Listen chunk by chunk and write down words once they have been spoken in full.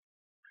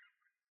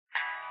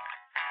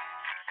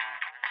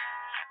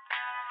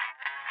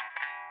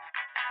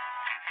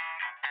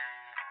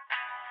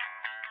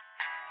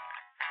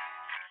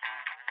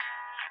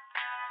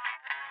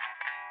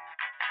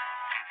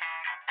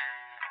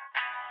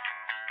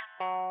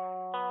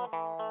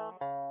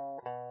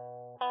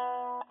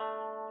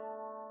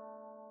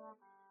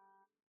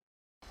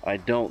I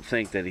don't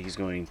think that he's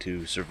going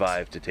to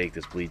survive to take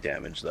this bleed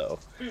damage, though.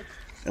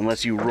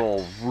 Unless you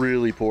roll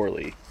really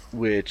poorly,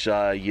 which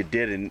you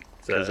didn't,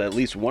 because at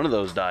least one of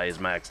those die is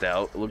maxed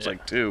out. It looks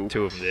like two.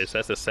 Two of them did. So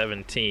that's a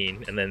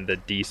 17, and then the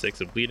D6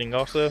 of bleeding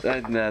also?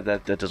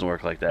 That doesn't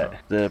work like that.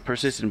 The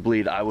persistent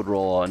bleed, I would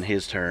roll on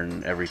his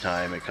turn every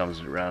time it comes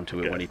around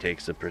to it when he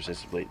takes the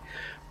persistent bleed.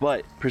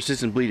 But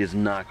persistent bleed is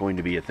not going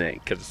to be a thing.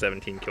 Because the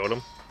 17 killed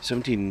him?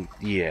 17,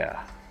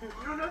 yeah. You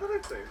know, now that I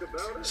think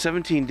about it.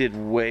 17 did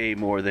way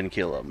more than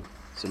kill him.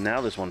 So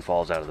now this one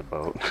falls out of the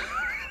boat.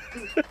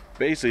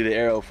 Basically, the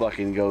arrow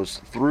fucking goes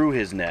through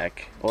his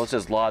neck. Well, it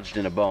says lodged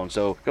in a bone.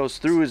 So it goes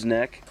through his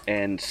neck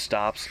and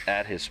stops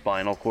at his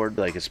spinal cord,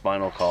 like his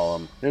spinal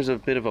column. There's a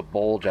bit of a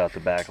bulge out the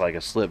back, like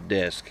a slip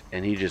disc.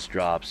 And he just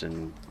drops,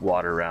 and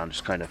water around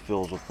just kind of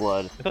fills with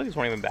blood. I thought these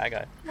weren't even bad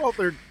guy. Well,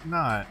 they're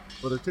not.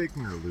 But they're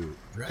taking their loot.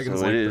 Dragons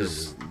So like it their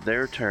is loot.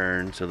 their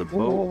turn. So the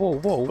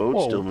boat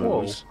still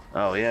moves.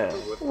 Oh, yeah.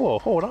 Whoa,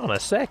 hold on a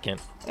second.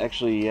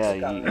 Actually,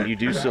 yeah, you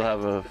do still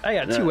have a... I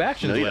got two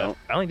actions No, you left. don't.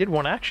 I only did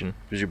one action.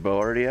 Is your bow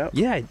already out?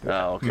 Yeah.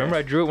 Oh, okay. Remember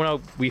I drew it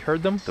when we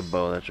heard them? The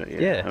bow, that's right.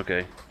 Yeah.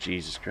 Okay.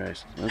 Jesus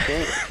Christ.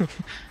 Okay.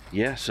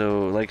 Yeah,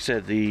 so like I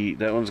said,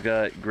 that one's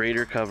got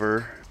greater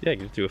cover Yeah, you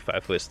can do a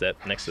 5-foot step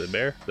next to the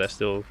bear. That's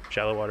still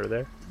shallow water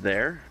there?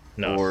 there.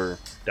 No. Or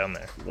Down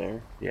there.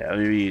 there. Yeah,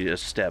 maybe a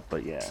step,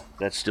 but yeah.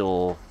 That's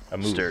still A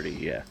move. sturdy,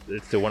 yeah.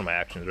 It's still one of my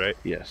actions, right?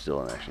 Yeah,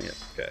 still an action, yeah.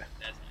 Okay.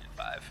 That's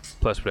 5.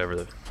 Plus whatever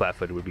the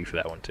flat-footed would be for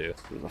that one, too.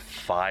 There's a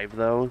 5,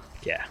 though,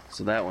 Yeah.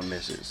 so that one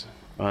misses.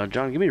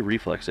 John, give me a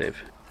reflex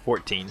save.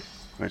 14.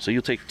 Alright, so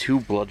you'll take 2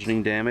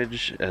 bludgeoning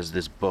damage as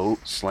this boat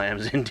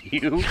slams into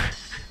you.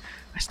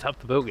 I stopped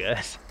the boat,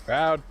 guys.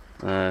 Proud.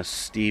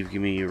 Steve,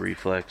 give me your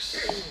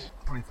reflex.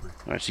 23.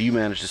 Alright, so you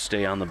managed to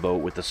stay on the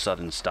boat with a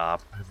sudden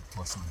stop. I have a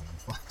plus on my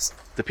reflex.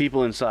 The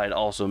people inside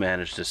also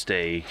managed to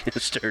stay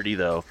sturdy,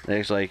 though. They're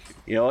just like,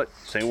 you know what?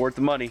 This ain't worth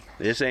the money.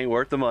 This ain't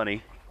worth the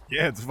money.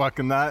 Yeah, it's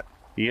fucking that.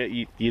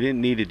 You didn't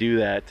need to do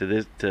that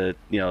to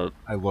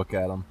I look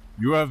at him.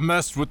 You have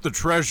messed with the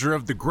treasure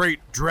of the great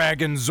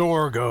dragon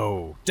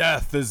Zorgo.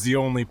 Death is the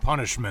only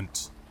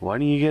punishment. why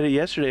didn't you get it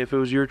yesterday if it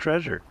was your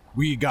treasure?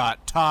 We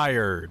got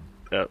tired.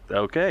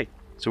 Okay.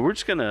 So we're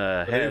just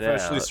gonna head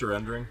out.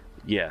 surrendering?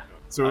 Yeah.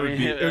 So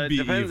it would be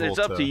depends, evil. it's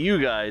up to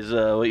you guys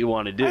what you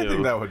want to do. I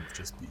think that would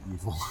just be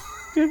evil.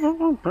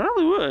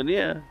 Probably would,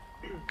 yeah.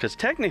 Because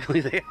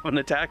technically they haven't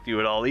attacked you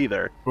at all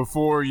either.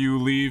 Before you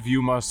leave,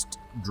 you must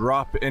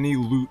drop any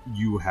loot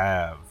you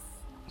have.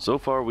 So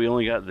far, we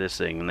only got this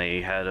thing, and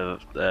they had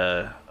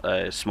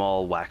a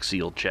small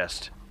wax-sealed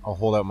chest. I'll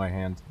hold out my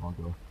hand. I'll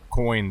go.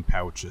 Coin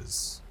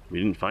pouches. We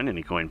didn't find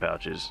any coin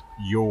pouches.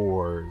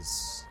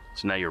 Yours.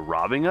 So now you're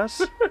robbing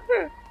us?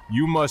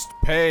 You must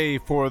pay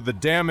for the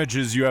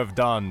damages you have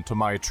done to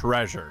my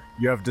treasure.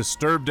 You have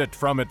disturbed it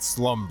from its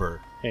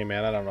slumber. Hey,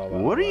 man, I don't know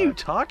about What are that. you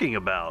talking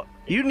about?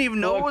 You didn't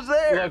even know it was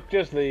there. Look,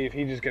 just leave.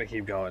 He's just gonna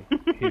keep going.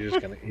 He's just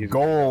gonna.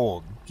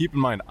 Gold. Keep in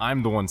mind,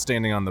 I'm the one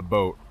standing on the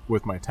boat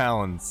with my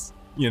talons,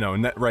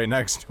 right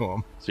next to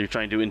him. So you're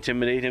trying to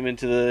intimidate him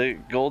into the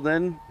gold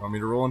then? Want me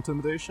to roll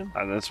intimidation?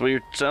 That's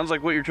what sounds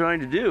like what you're trying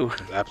to do.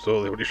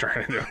 Absolutely what he's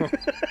trying to do.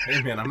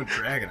 Hey, man, I'm a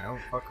dragon. I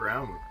don't fuck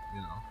around with,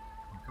 when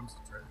it comes to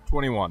treasure.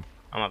 21.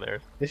 I'm not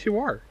there. Yes, you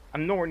are.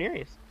 I'm nowhere near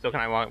you. So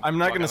can I walk? I'm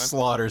not walk going to on them?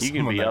 slaughter You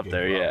someone can be that up gave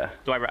there, you yeah.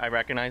 Do I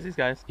recognize these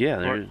guys? Yeah,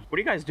 What they're are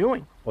you guys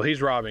doing? Well, he's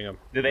robbing him.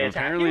 Did they attack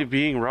apparently you?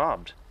 being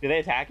robbed. Did they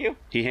attack you?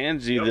 He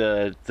hands you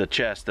the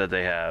chest that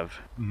they have.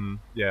 Mm-hmm.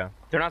 Yeah.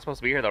 They're not supposed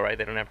to be here though, right?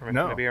 They don't have permission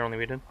No. to be here. Only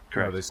we did.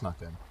 Correct. No, they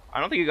snuck in. I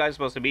don't think you guys are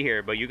supposed to be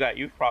here, but you guys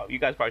probably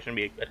shouldn't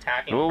be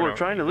attacking. Well, for we're no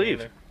trying to reason leave.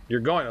 either. You're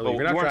going to leave.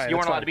 Well, You're not trying. you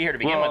weren't That's allowed fine. to be here to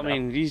begin Well, I with.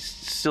 mean, he's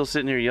still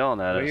sitting here yelling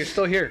at But us. you're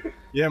still here.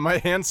 Yeah, my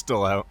hand's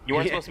still out. You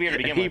weren't supposed to be here to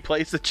begin He with.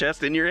 placed the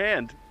chest in your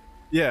hand.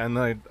 Yeah, and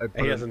I put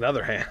And he has it.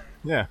 another hand.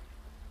 Yeah.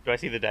 Do I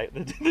see the dead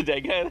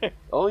guy there?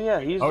 Oh yeah,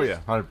 he's. Oh, yeah,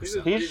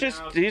 100%.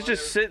 He's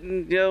just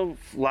sitting,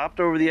 flopped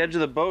over the edge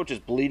of the boat,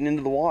 just bleeding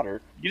into the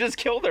water. You just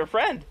killed their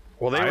friend.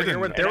 Well, they I were didn't- they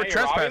And were now you're robbing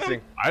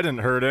trespassing. I didn't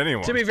hurt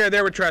anyone. To be fair,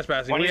 they were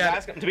trespassing. Why We didn't you had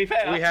just ask him? To be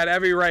fair, we had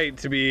every right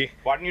to be.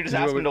 why didn't you just to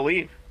do ask what him to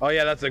leave? Oh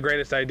yeah, that's the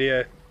greatest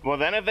idea. Well,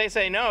 then if they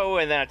say no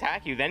and then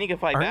attack you, then you can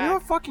fight Are you a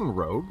back. fucking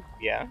rogue?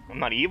 Yeah, I'm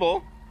not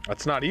evil.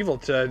 That's not evil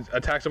to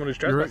attack someone who's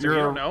trespassing. You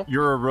don't know.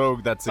 You're a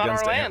rogue that's It's not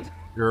against our land.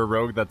 You're a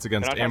rogue that's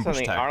against They're not ambush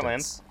trespassing our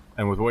tactics.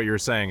 And with what you're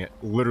saying,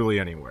 literally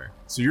anywhere.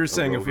 So you're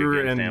saying if we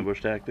were in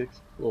ambush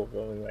tactics. Well,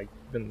 like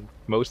been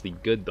mostly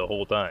good the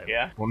whole time.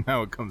 Yeah. Well,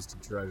 now it comes to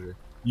treasure.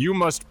 You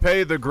must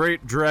pay the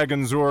great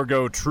dragon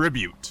Zorgo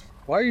tribute.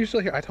 Why are you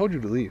still here? I told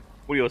you to leave.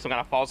 What are you, some kind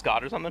of false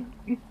god or something?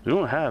 We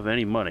don't have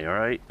any money, all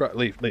right? Bro,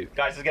 leave. Guys,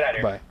 let's get out of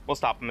here. Bye. We'll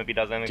stop him if he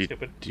does anything Do,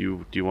 stupid.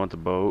 do you want the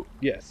boat?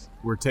 Yes.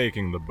 We're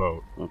taking the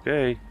boat.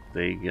 Okay.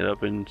 They get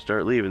up and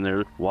start leaving.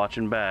 They're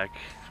watching back.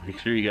 Make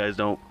sure you guys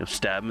don't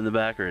stab him in the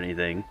back or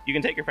anything. You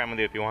can take your friend with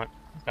you if you want.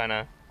 It's kind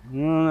of.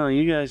 No,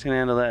 you guys can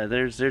handle that.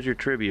 There's your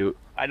tribute.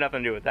 I had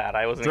nothing to do with that.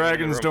 I wasn't. even in the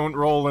Dragons room. don't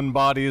roll in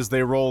bodies,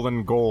 they roll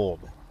in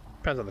gold.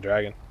 Depends on the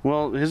dragon.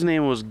 Well, his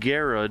name was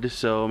Garud,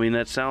 so I mean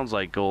that sounds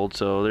like gold.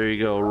 So there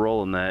you go,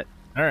 rolling that.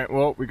 All right,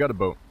 well, we got a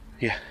boat.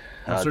 Yeah.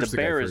 The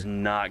bear is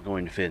not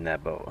going to fit in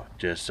that boat,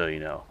 just so you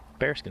know.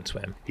 Bears can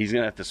swim. He's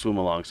going to have to swim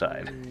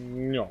alongside.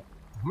 No.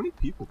 How many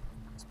people?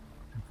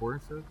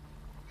 4 said?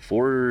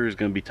 4 is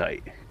going to be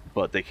tight,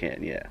 but they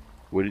can, yeah.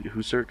 What are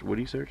you searching?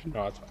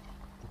 No, that's fine.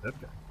 That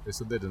guy. They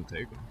said they didn't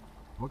take him.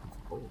 I'm looking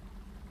for gold.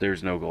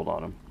 There's no gold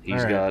on him. He's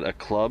All right. got a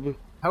club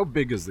How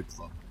big is the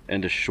club?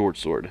 and a short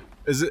sword.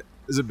 Is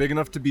it big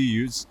enough to be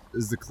used?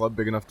 Is the club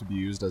big enough to be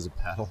used as a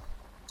paddle?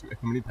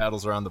 How many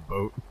paddles are on the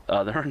boat?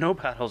 There are no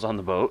paddles on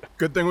the boat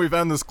Good thing we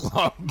found this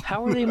club.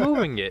 How are they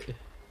moving it?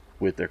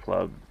 with their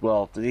club.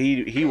 Well,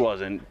 he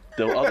wasn't.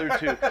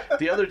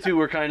 The other two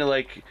were kind of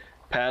like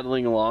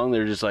paddling along.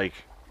 They're just like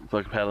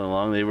fucking paddling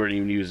along. They weren't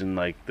even using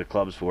like the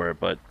clubs for it,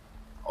 but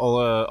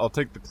I'll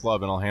take the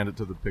club and I'll hand it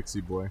to the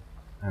pixie boy,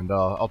 and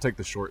I'll take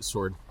the short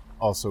sword.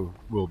 Also,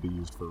 will be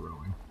used for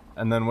rowing.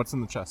 And then what's in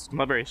the chest? I'm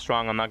not very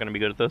strong. I'm not going to be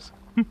good at this.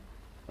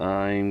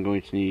 I'm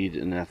going to need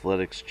an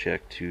athletics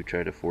check to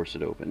try to force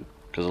it open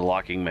because the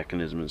locking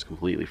mechanism is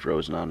completely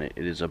frozen on it.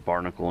 It is a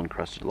barnacle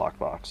encrusted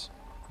lockbox.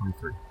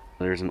 23.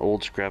 There's an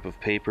old scrap of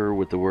paper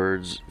with the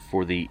words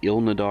 "For the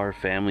Ilnadar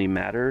family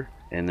matter,"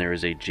 and there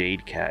is a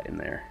jade cat in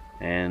there,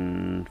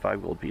 and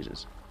 5 gold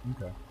pieces.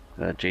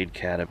 Okay. Jade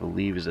cat, I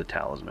believe, is a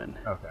talisman.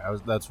 Okay.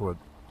 That's what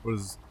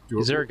is.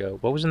 Zergo,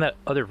 what was in that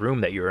other room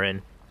that you were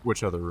in?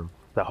 Which other room?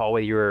 The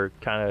hallway you were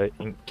kind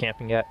of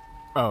camping at?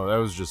 Oh, that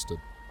was just a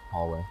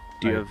hallway.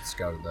 Do you I have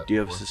scouted that? Do you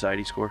have a before.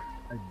 society score?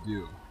 I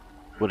do.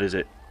 What is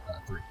it?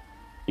 3.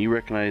 You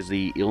recognize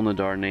the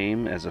Ilnadar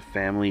name as a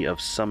family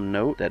of some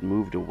note that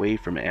moved away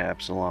from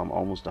Absalom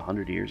almost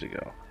 100 years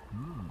ago.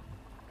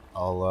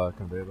 I'll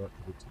convey that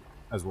to the team,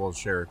 as well as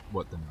share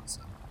what the note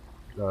said.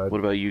 What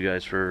about you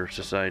guys for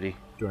society?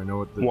 Do I know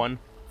what the 1,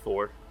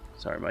 4.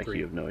 Sorry, Mike, 3.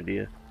 you have no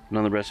idea.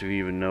 None of the rest of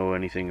you even know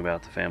anything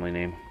about the family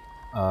name.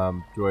 How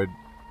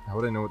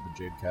would I know what the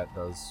jade cat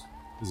does?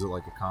 Is it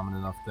like a common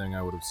enough thing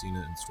I would have seen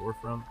it in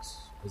storefronts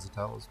as a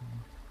talisman?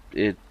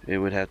 It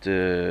would have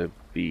to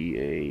be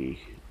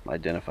a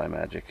identify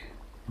magic.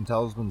 And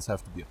talismans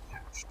have to be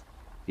attached,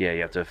 Yeah,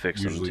 you have to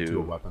affix usually them to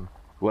a weapon.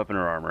 weapon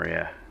or armor.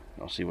 Yeah,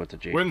 I'll see what the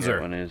Jade Windsor.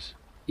 Cat one is.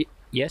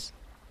 Yes?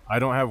 I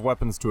don't have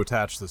weapons to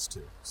attach this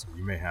to, so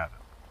you may have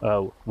it.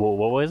 Well,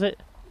 what was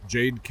it?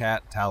 Jade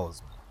cat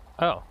talisman.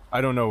 Oh. I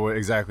don't know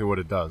exactly what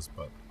it does,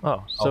 but Oh,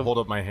 I'll so hold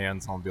up my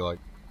hands and I'll be like,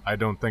 I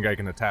don't think I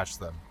can attach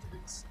them to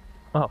these.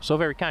 so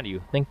very kind of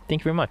you. Thank you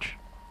very much.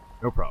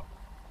 No problem.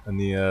 And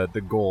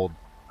the gold.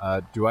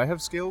 Do I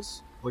have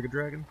scales like a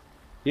dragon?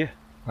 Yeah,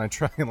 Can I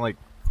try and like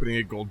putting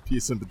a gold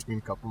piece in between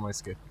a couple of my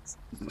scales?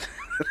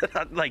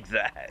 not like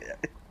that.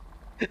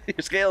 Your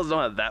scales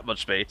don't have that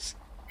much space.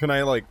 Can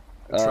I like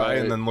try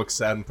Uh, and then look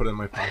sad and put it in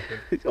my pocket?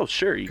 Oh,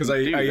 sure, you can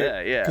Because do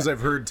that. Yeah. Because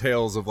I've heard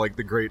tales of like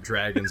the great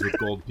dragons with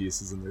gold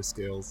pieces in their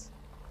scales.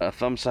 A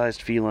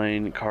thumb-sized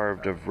feline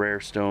carved of rare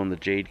stone, the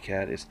Jade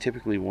Cat is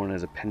typically worn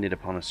as a pendant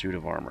upon a suit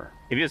of armor.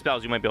 If you have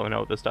spells, you might be able to know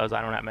what this does.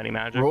 I don't have many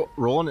magic.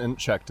 Roll an int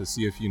check to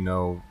see if you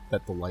know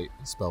that the light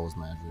spell is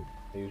magic.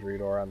 Use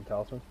Redor on the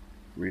talisman.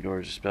 Redor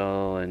is a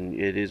spell, and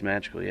it is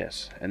magical,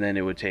 yes. And then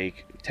it would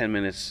take 10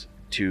 minutes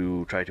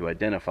to try to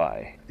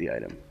identify the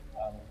item.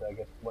 I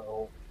guess what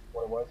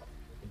it was,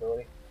 its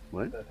ability,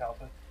 What? the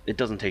talisman. It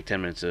doesn't take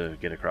 10 minutes to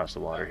get across the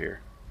water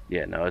here.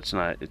 Yeah, no, it's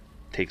not. It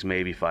takes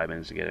maybe 5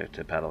 minutes to get it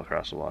to paddle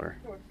across the water.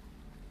 I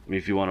mean,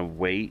 if you want to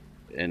wait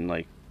and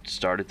like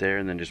start it there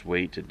and then just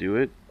wait to do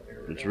it,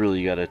 it's really,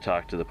 you got to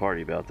talk to the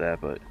party about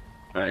that. But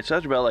all right, so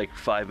after about like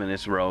 5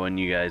 minutes rowing,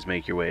 you guys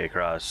make your way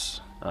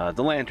across.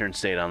 The lantern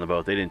stayed on the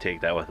boat. They didn't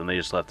take that with them. They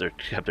just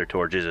kept their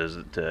torches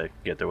to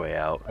get their way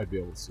out. I'd be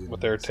able to see With them.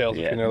 their tails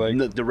Yeah, between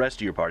their legs. the rest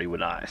of your party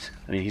would not.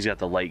 I mean, he's got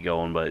the light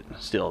going, but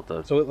still,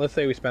 So let's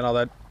say we spent all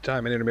that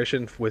time in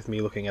intermission with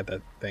me looking at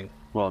that thing.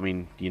 well, I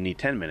mean, you need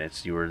 10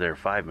 minutes. You were there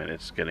 5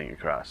 minutes getting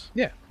across.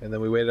 Yeah, and then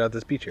we waited out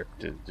this beach here.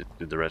 Did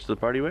the rest of the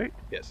party wait?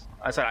 Yes.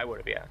 I said I would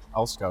have, yeah.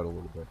 I'll scout a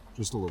little bit,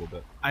 just a little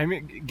bit. I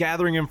mean,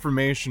 gathering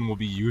information will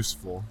be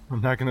useful.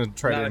 I'm not gonna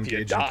try Not to if you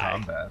engage in die.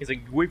 combat. He's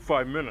like, wait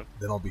 5 minutes.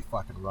 Then I'll be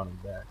fucking running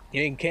back.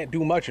 You can't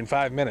do much in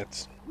 5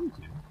 minutes.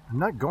 I'm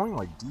not going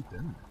like deep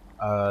in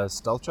there.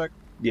 Stealth check.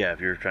 Yeah,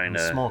 if you're trying to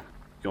Small.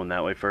 going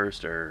that way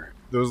first, or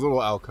Those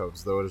little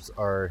alcoves, those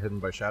are hidden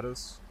by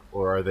shadows,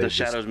 or are they? the just...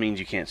 shadows means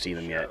you can't see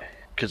them yet,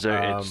 because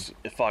it's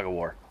a fog of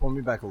war. Pull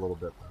me back a little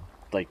bit, though.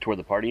 Like toward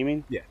the party, you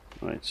mean? Yeah.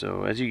 Alright,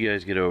 so as you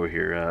guys get over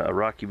here, a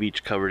rocky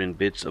beach covered in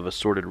bits of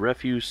assorted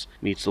refuse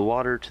meets the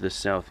water to the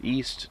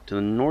southeast. To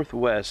the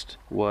northwest,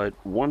 what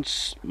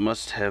once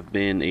must have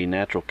been a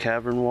natural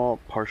cavern wall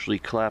partially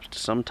collapsed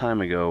some time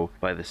ago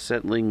by the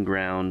settling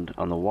ground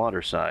on the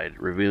water side,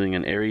 revealing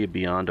an area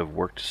beyond of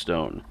worked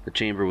stone. The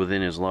chamber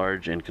within is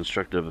large and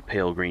constructed of a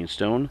pale green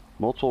stone.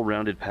 Multiple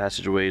rounded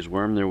passageways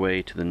worm their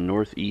way to the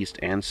northeast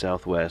and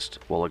southwest,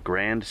 while a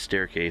grand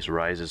staircase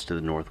rises to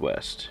the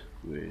northwest,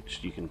 which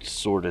you can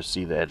sort of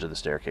see the edge of the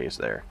staircase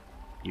there.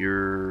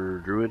 You're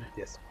druid?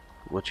 Yes.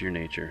 What's your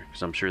nature?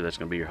 Because I'm sure that's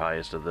going to be your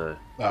highest of the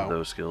of Oh.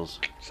 those skills.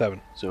 7.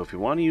 So if you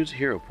want to use a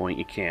hero point,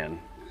 you can.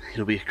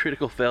 It'll be a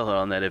critical fail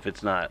on that if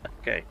it's not.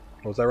 Okay.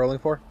 What was I rolling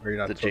for? Or you're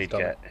not The supposed Jade to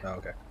tell me? Cat. Oh,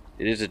 okay.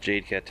 It is a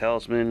Jade Cat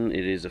Talisman.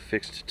 It is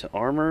affixed to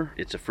armor.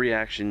 It's a free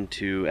action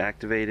to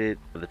activate it,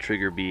 the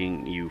trigger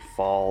being you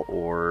fall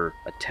or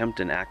attempt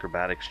an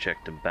acrobatics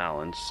check to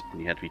balance,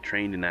 and you have to be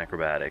trained in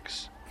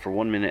acrobatics. For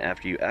 1 minute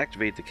after you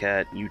activate the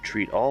cat, you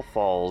treat all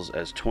falls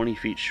as 20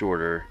 feet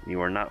shorter. You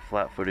are not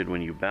flat-footed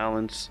when you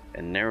balance,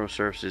 and narrow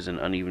surfaces and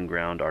uneven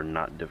ground are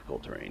not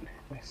difficult terrain.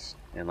 Nice.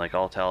 And like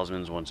all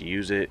talismans, once you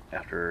use it,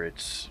 after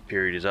its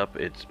period is up,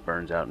 it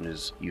burns out and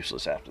is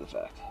useless after the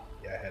fact.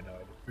 Yeah, I had no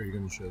idea. Are you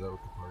going to share that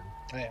with the party?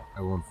 I am.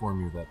 I will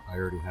inform you that I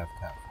already have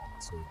Catfall,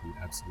 so it would be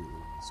absolutely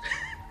useful.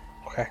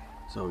 Okay.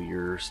 So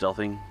you're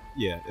stealthing?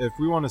 Yeah, if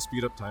we want to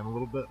speed up time a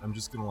little bit, I'm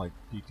just going to like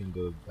peek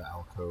into the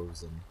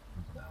alcoves and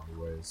into the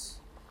alleyways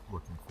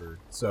looking for...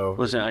 So,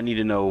 Listen, I need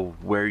to know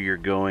where you're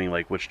going,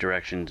 like which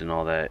directions and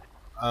all that.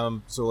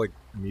 so like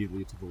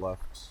immediately to the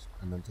left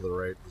and then to the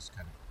right, just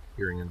kind of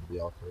peering into the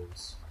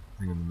alcoves.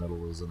 Thing in the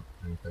middle isn't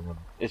anything of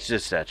It's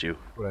just statue.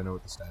 what I know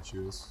what the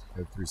statue is. I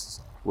have 3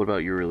 society. What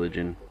about your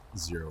religion?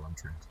 0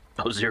 untrained.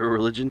 Oh, zero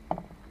religion?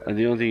 And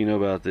the only thing you know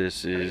about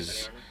this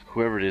is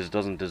whoever it is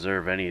doesn't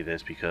deserve any of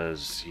this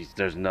because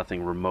there's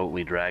nothing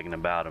remotely dragon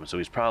about him. So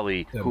he's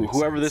probably That makes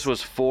whoever sense. this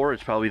was for.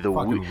 It's probably the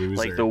Fucking loser.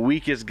 like the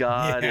weakest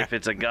god Yeah. if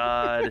it's a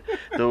god,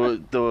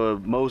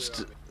 the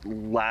most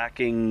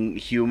lacking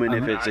human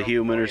if it's a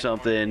human or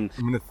something.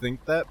 I'm going to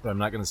think that, but I'm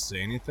not going to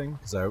say anything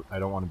because I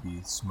don't want to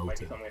be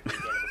smoted.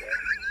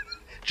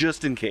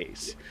 Just in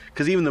case,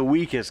 because even the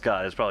weakest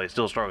god is probably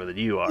still stronger than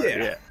you are.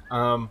 Yeah.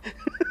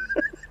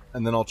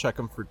 And then I'll check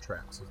them for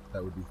traps.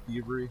 That would be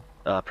thievery.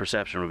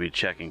 Perception would be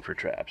checking for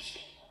traps.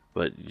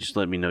 But just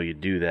let me know you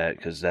do that,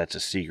 because that's a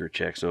secret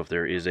check. So if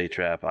there is a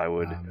trap, I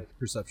would...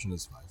 Perception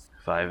is 5.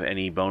 5.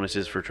 Any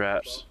bonuses for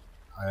traps?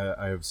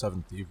 I have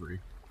 7 thievery.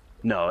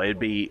 No, it'd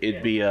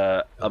be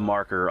a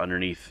marker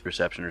underneath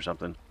perception or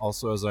something.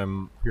 Also, as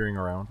I'm peering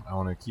around, I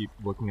want to keep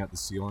looking at the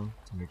ceiling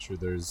to make sure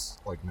there's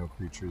like no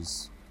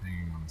creatures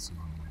hanging on the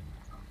ceiling.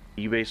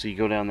 You basically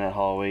go down that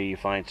hallway, you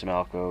find some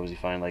alcoves, you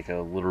find like a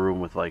little room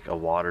with like a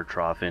water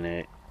trough in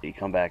it. You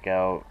come back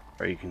out.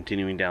 Are you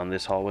continuing down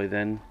this hallway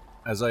then?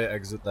 As I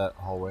exit that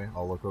hallway,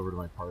 I'll look over to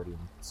my party and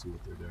see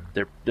what they're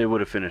doing. They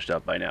would have finished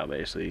up by now,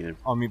 basically.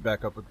 I'll meet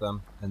back up with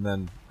them, and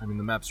then, I mean,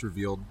 the map's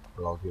revealed,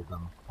 but I'll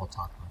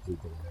talk them through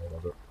the layout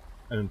of it,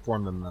 and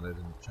inform them that I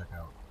didn't check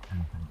out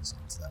anything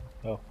besides that.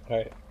 Oh,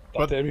 alright.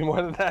 But- There'd be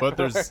more than that. But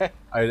there's,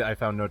 I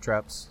found no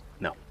traps.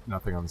 No.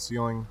 Nothing on the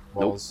ceiling,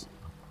 walls.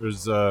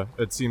 There's,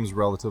 it seems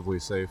relatively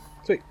safe.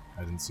 Sweet.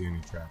 I didn't see any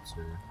traps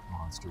or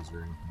monsters or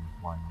anything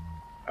lying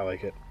around. I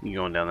like it. You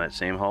going down that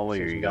same hallway,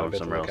 or Since you we got a going bit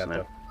to somewhere look else at,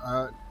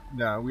 now? though.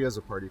 No, we as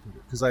a party can do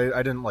it. Because I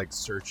didn't, like,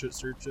 search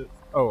it.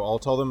 Oh, I'll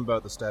tell them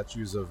about the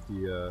statues of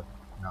the,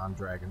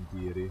 non-dragon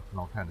deity, and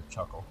I'll kind of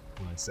chuckle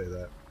when I say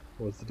that.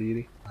 What's the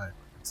deity?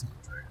 It's not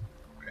a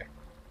dragon.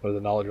 What is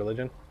the knowledge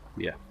religion?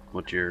 Yeah.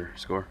 What's your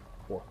score?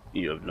 4.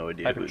 You have no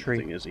idea Type who of the tree.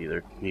 thing is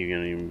either. Do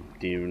you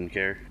even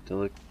care to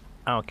look?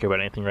 I don't care about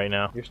anything right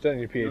now. You're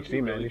studying your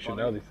PhD, man. You should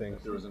know these things.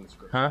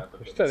 Huh?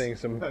 You're studying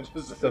something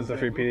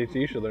for your PhD.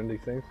 You should learn these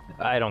things.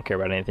 I don't care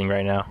about anything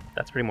right now.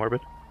 That's pretty morbid.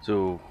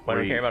 So Why where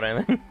don't you care about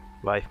anything?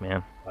 Life,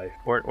 man. Life.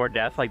 or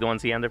death, like the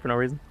ones he ended for no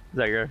reason?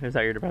 Is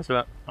that you're depressed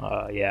about?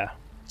 Yeah.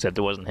 Except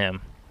it wasn't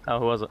him. Oh,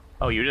 who was it?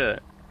 Oh, you did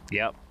it.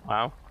 Yep.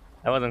 Wow.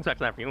 I wasn't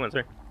expecting that from you,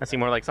 sir. That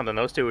seemed more like something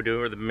those two would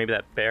do, or maybe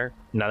that bear.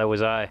 Neither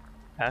was I.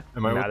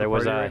 Am I with Neither the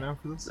was party I. right now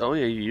for this? Oh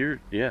yeah,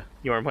 yeah.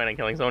 You weren't planning on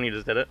killing someone, you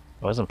just did it.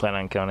 I wasn't planning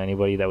on killing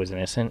anybody that was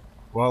innocent.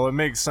 Well, it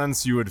makes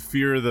sense you would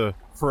fear the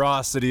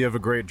ferocity of a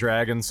great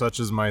dragon such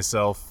as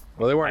myself.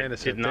 Well, they weren't I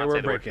innocent. did not They were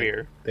say the word breaking.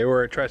 fear. They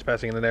were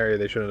trespassing in an area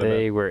they shouldn't have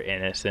They been. were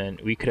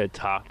innocent. We could have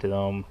talked to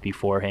them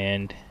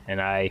beforehand, and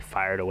I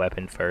fired a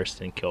weapon first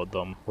and killed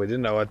them. We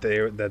didn't know that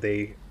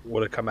they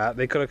would have come at.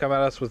 They could have come at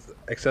us with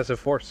excessive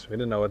force. We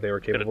didn't know what they were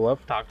capable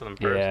of. Talk to them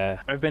first.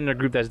 Yeah. I've been in a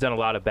group that's done a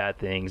lot of bad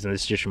things, and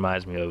this just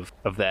reminds me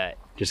of that.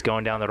 Just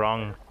going down the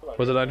wrong...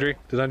 Was it Undry?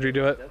 Did Undry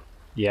do it?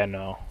 Yeah,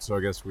 no. So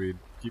I guess we'd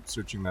keep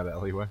searching that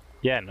alleyway.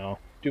 Yeah, no.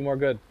 Do more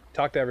good.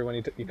 Talk to everyone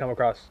you come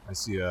across. I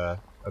see a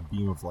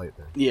beam of light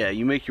there. Yeah,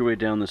 you make your way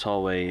down this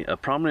hallway. A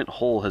prominent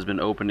hole has been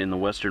opened in the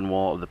western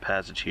wall of the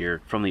passage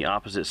here from the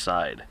opposite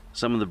side.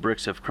 Some of the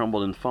bricks have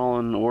crumbled and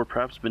fallen, or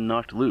perhaps been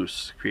knocked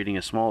loose, creating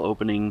a small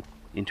opening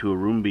into a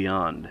room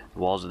beyond. The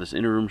walls of this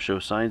inner room show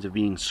signs of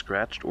being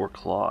scratched or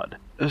clawed.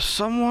 Is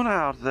someone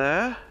out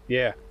there?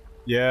 Yeah.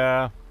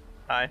 Yeah.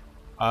 Hi.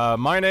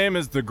 My name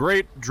is the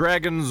Great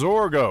Dragon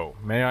Zorgo.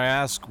 May I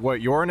ask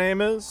what your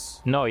name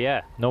is? No,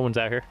 yeah. No one's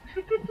out here.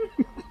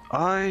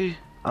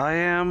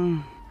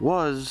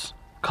 was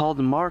called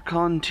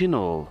Marcon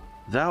Tinol.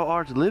 Thou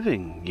art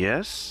living,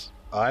 yes?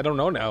 I don't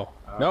know now.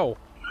 No.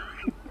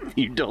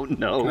 You don't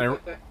know.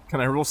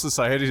 Can I roll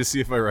society to see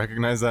if I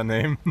recognize that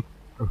name?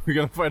 Are we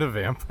gonna fight a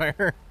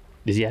vampire?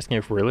 Is he asking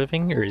if we're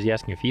living, or is he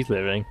asking if he's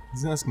living?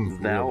 He's asking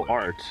if Thou we're-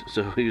 art.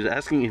 So he was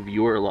asking if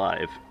you were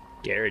alive.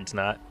 Garrett's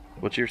not.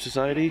 What's your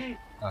society?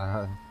 My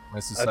I thought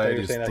you society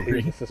were is saying that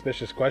 3. he was a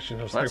suspicious question.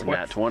 I was That's like, a what?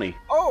 nat 20.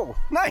 Oh,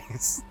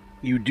 nice!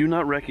 You do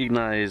not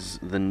recognize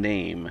the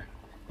name,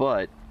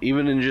 but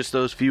even in just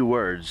those few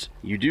words,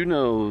 you do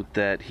know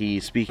that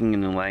he's speaking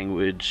in a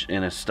language,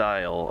 in a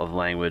style of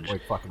language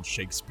Like fucking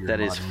Shakespeare that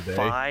is modern day.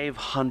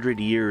 500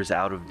 years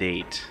out of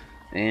date.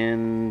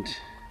 And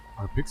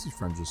Our pixie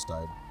friend just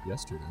died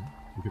yesterday.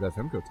 We could have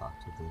him go talk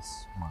to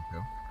this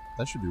Marco.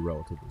 That should be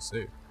relatively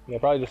safe. Yeah,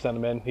 probably just send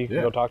him in. He can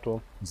Yeah. go talk to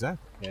him.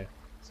 Exactly. Yeah,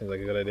 seems like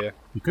a good idea.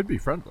 He could be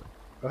friendly.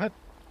 Go ahead.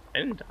 I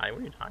didn't die.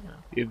 What are you talking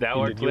about? If that He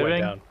worth did- he went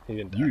living, down. He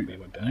didn't die. You but he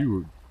went down.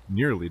 you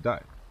nearly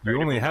died. You Very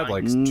only had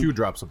different like time. 2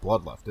 drops of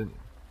blood left, didn't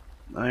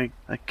you?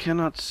 I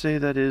cannot say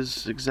that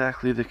is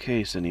exactly the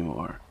case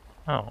anymore.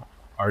 Oh.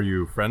 Are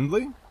you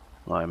friendly?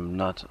 I'm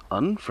not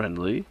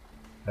unfriendly.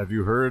 Have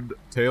you heard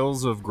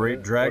tales of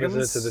great dragons?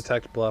 What is it to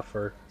detect bluff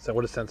or so?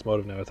 What is sense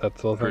motive now? Is that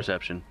still a thing?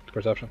 Perception.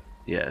 Perception.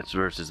 Yeah, it's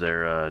versus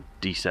their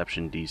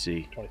deception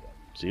DC. 25.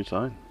 Seems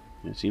fine.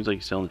 It seems like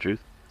he's telling the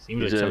truth.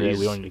 seems like somebody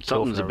willing to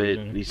kill something's for a no bit.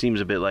 reason. He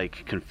seems a bit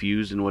like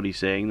confused in what he's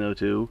saying though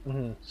too.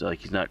 Mm-hmm. So like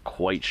he's not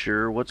quite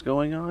sure what's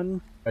going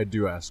on. I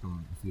do ask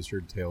him if he's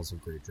heard tales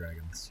of great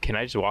dragons. Can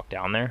I just walk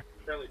down there?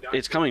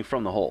 It's coming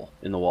from the hole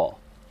in the wall.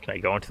 Can I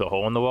go into the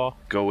hole in the wall?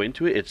 Go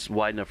into it. It's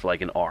wide enough for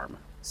like an arm.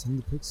 Send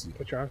the pixie.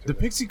 Put your arm The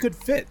through pixie could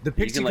fit. The You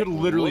pixie can like could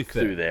literally look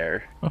through fit.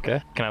 there.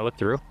 Okay. Can I look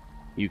through?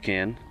 You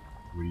can.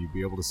 Would you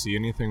be able to see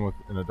anything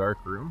in a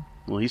dark room?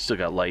 Well, he's still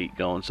got light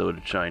going, so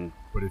it'd shine.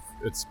 But if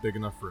it's big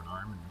enough for an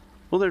arm,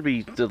 Well,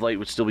 the light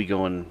would still be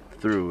going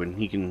through, and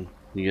he can.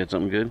 You got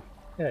something good?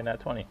 Yeah, nat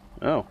 20.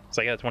 Oh,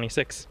 So I got a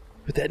 26.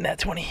 With that nat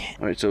 20.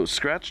 all right. So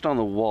scratched on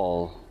the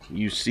wall,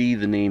 you see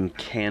the name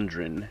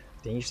Kandrin.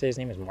 Didn't you say his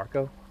name is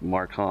Marco?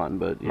 Marcon,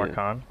 but yeah.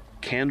 Marcon?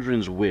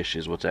 Kandrin's wish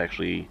is what's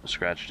actually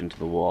scratched into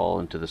the wall,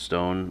 into the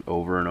stone,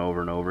 over and over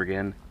and over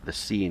again. The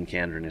C in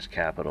Kandrin is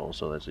capital,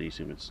 so that's what you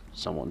assume it's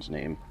someone's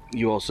name.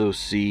 You also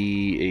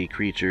see a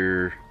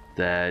creature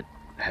that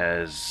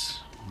has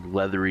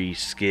leathery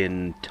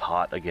skin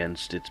taut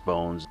against its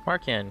bones.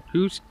 Marcan.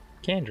 Who's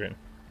Kandrin?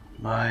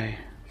 My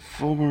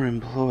former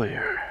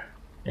employer.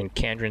 And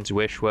Kandrin's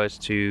wish was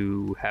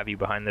to have you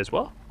behind this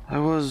wall? I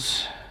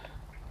was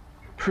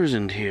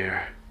prisoned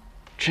here,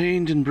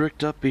 chained and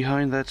bricked up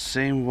behind that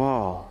same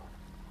wall.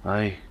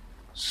 I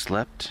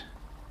slept,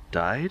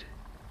 died.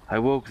 I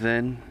woke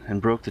then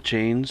and broke the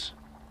chains,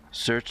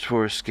 searched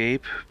for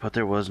escape, but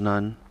there was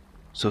none.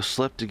 So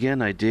slept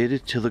again I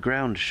did till the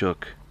ground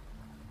shook.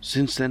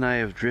 Since then I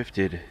have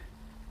drifted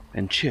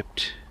and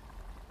chipped.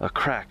 A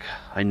crack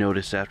I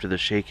noticed after the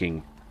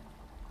shaking.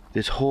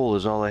 This hole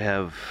is all I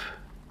have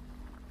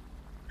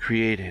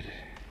created.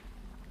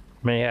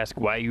 May I ask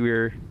why you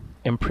were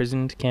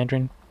imprisoned,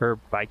 Kandrin? Or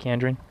by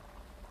Kandrin?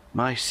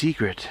 My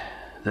secret,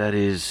 that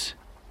is,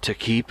 to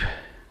keep.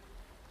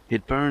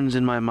 It burns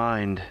in my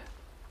mind,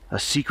 a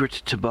secret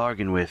to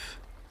bargain with.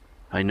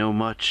 I know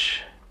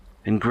much,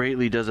 and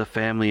greatly does a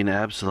family in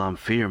Absalom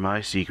fear my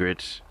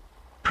secret.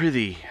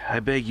 Prithee, I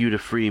beg you to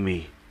free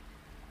me.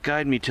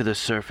 Guide me to the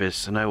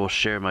surface, and I will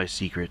share my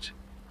secret.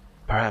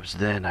 Perhaps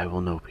then I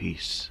will know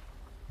peace.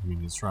 I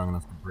mean, he's strong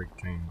enough to break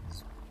chains.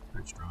 He's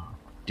pretty strong.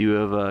 Do you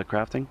have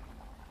crafting?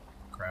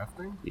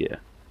 Crafting? Yeah.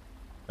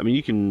 I mean,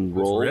 you can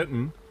roll. It's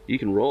written. You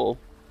can roll.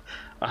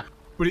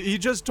 But he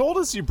just told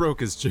us he broke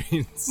his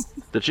chains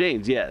The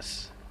chains,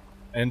 yes.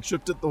 and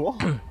chipped at the wall.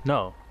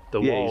 No. The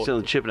Yeah, wall. he's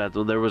still chipping at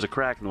it. There was a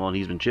crack in the wall, and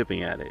he's been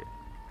chipping at it.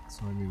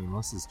 So I mean,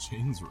 unless his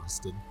chains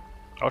rusted.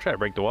 I'll try to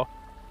break the wall.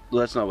 Well,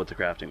 that's not what the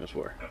crafting was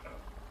for.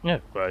 Yeah,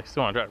 but I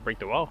still want to try to break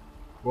the wall.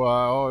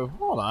 Well,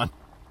 hold on.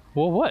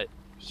 Well, what?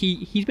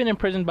 He's been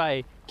imprisoned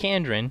by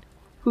Kandrin,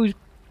 who's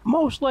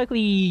most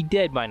likely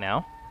dead by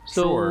now.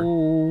 So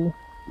Sure.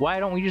 why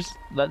don't we just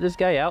let this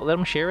guy out? Let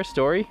him share his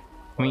story.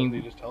 I You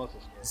mean, just tell us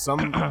this story.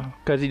 Some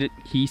because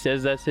he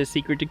says that's his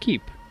secret to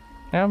keep.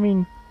 I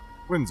mean,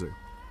 Windsor.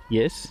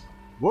 yes.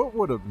 What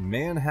would a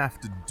man have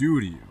to do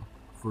to you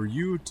for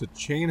you to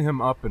chain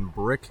him up and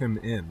brick him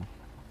in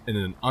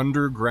an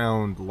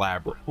underground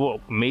labyrinth?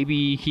 Well,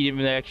 maybe he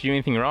didn't actually do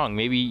anything wrong.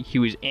 Maybe he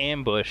was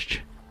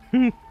ambushed.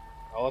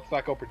 Oh, let's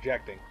not go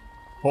projecting.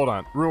 Hold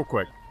on, real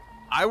quick.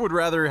 I would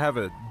rather have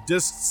a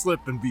disc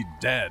slip and be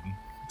dead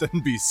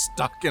than be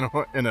stuck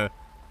in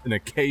a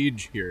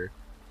cage here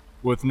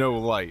with no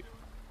light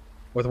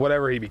With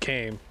whatever he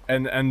became.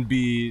 and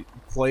be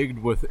plagued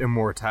with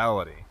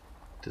immortality.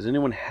 Does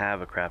anyone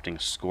have a crafting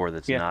score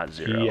that's Yeah. not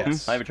 0?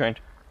 Yes. I have a trained.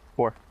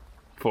 4.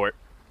 For it.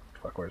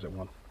 Fuck, where's it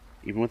one?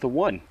 Even with a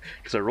 1,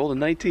 because I rolled a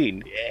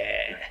 19.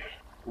 Yeah.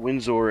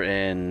 Windsor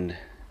and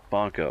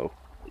Bonko,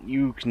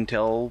 you can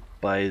tell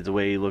by the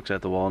way he looks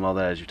at the wall and all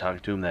that as you're talking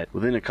to him that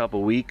within a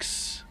couple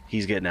weeks,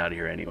 he's getting out of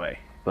here anyway.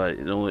 But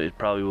it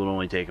probably will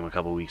only take him a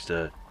couple weeks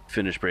to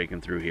finish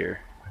breaking through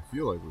here. I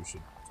feel like we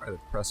should try to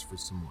press for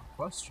some more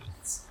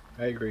questions.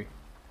 I agree.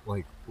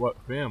 Like, what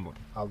family?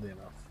 Oddly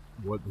enough.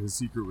 What his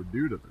secret would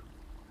do to them?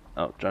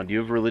 Oh, John, do you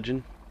have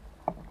religion?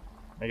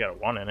 I got a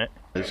 1 in it.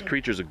 This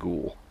creature's a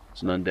ghoul.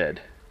 It's an undead.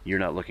 You're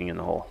not looking in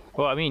the hole.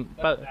 Well, I mean,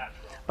 by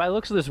the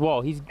looks of this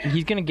wall, he's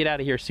gonna get out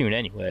of here soon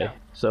anyway.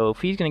 So if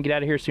he's gonna get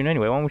out of here soon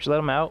anyway, why don't we just let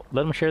him out?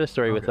 Let him share the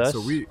story with Okay, us.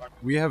 So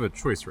we have a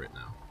choice right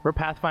now. We're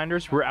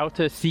Pathfinders. We're out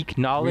to seek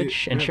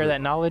knowledge We and have share a-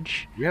 that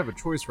knowledge. We have a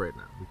choice right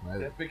now. We can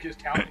either, biggest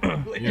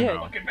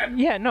town.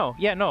 Yeah,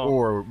 no.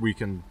 or we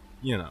can,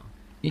 you know.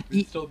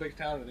 Still a big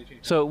town, and they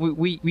changed. So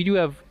we do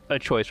have a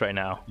choice right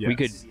now. We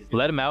could Yes.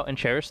 let him out and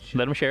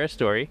let him share a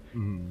story,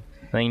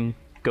 then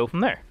go from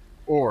there.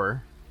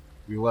 Or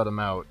we let him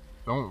out.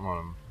 Don't want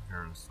him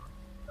hearing his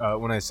story.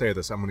 When I say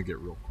this, I'm gonna get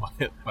real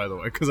quiet, by the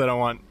way, because I don't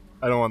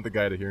want the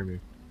guy to hear me.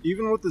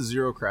 Even with the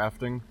zero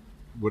crafting,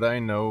 would I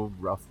know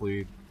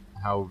roughly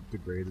how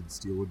degraded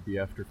steel would be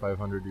after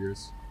 500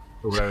 years?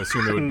 Or would I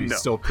assume it would be No.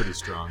 still pretty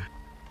strong?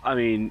 I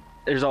mean,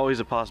 there's always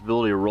a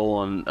possibility of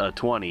rolling a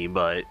 20,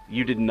 but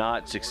you did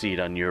not succeed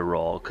on your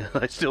roll. 'Cause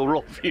I still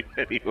roll for you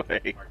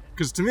anyway.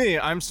 Because to me,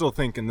 I'm still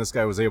thinking this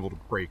guy was able to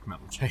break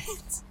metal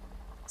chains.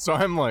 So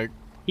I'm like,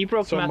 He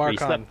broke So them after he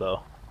Marcon. slept,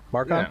 though.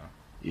 Marcon,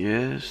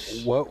 yeah.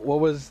 Yes. what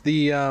was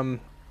the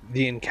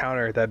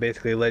encounter that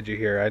basically led you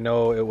here? I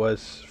know it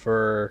was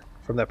from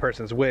that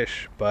person's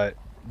wish, but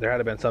there had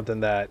to been something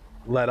that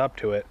led up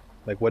to it.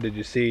 Like, what did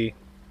you see?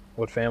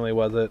 What family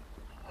was it?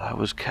 I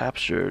was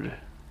captured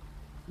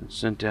and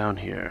sent down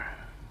here.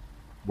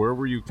 Where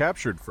were you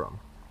captured from?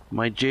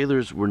 My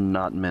jailers were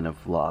not men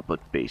of law,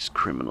 but base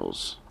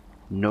criminals.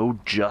 No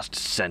just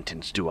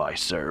sentence do I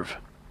serve.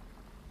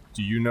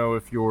 Do you know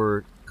if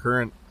your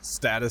current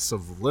status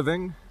of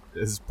living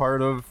is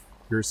part of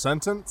your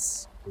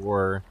sentence,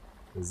 or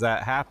is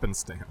that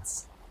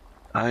happenstance?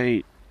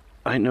 I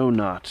know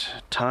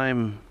not.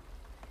 Time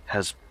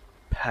has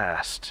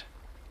passed.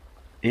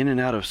 In and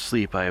out of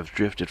sleep I have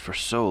drifted for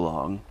so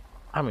long.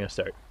 I'm gonna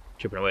start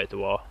chipping away at the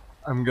wall.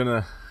 I'm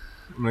gonna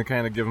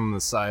kind of give him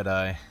the side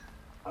eye.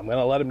 I'm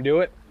gonna let him do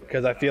it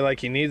because I feel like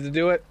he needs to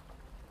do it,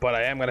 but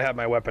I am gonna have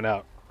my weapon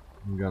out.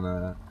 I'm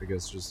gonna, I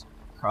guess, just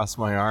cross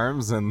my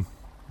arms and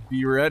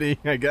be ready,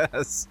 I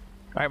guess.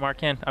 All right,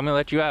 Marcan, I'm gonna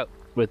let you out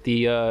with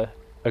the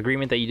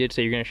agreement that you did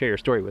say you're gonna share your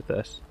story with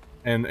us.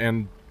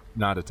 And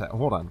not attack.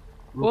 Hold on.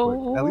 Real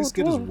Whoa, quick. At least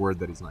get his whoa. word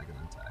that he's not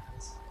gonna attack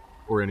us.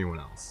 Or anyone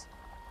else.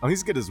 At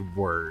least get his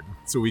word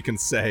so we can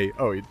say,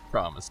 oh, he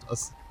promised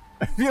us.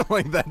 I feel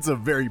like that's a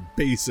very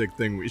basic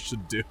thing we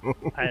should do.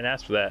 I didn't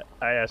ask for that.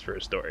 I asked for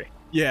a story.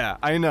 Yeah,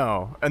 I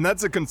know. And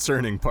that's a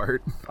concerning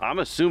part. I'm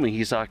assuming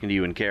he's talking to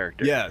you in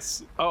character.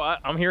 Yes. Oh,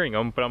 I'm hearing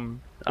him, but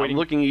I'm I'm waiting.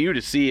 looking at you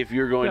to see if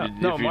you're going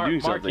to no, if you're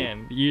doing something.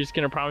 Marcan, you're just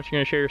gonna promise you're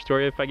gonna share your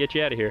story if I get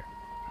you out of here.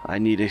 I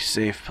need a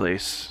safe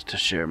place to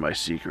share my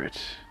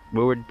secret.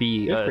 Where would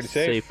be It's a pretty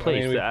safe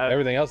place? I mean, I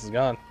everything else is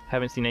gone.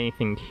 haven't seen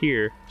anything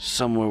here.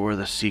 Somewhere where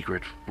the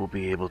secret will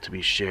be able to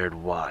be shared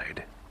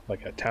wide.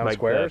 Like a town Like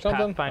square the or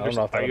something? I Pathfinder. don't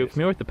know if Are that you would be-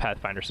 familiar with the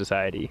Pathfinder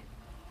Society?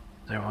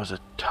 There was a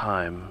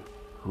time,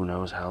 who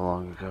knows how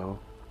long ago,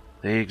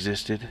 they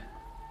existed.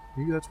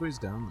 Maybe that's why he's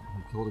down there.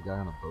 He killed a guy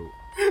on a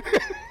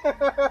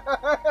boat.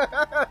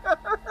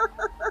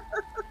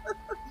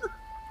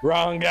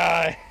 Wrong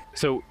guy.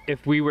 So,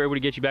 if we were able to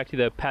get you back to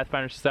the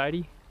Pathfinder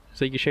Society,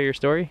 so you could share your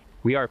story,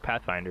 we are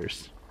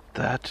Pathfinders.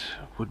 That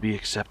would be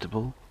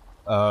acceptable.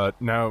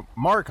 Now,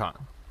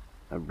 Marcon.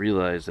 I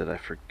realized that I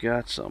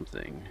forgot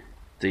something.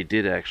 They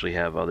did actually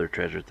have other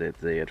treasures that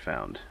they had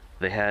found.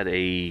 They had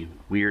a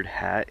weird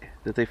hat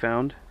that they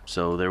found.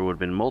 So there would have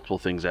been multiple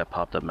things that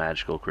popped up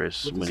magical,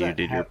 Chris, What when does you that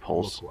did your hat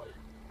pulse. look like?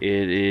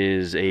 It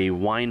is a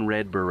wine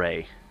red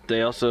beret.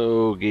 They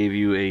also gave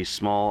you a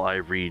small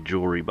ivory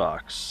jewelry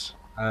box.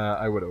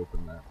 I would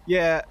open that.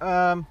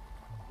 Yeah,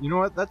 you know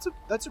what? That's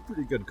a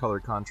pretty good color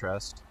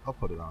contrast. I'll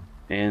put it on.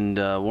 And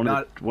one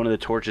of the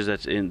torches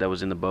that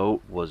was in the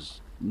boat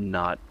was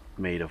not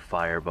made of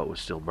fire, but was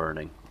still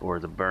burning. Or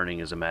the burning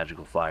is a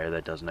magical fire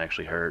that doesn't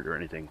actually hurt or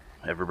anything.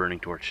 Ever burning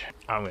torch.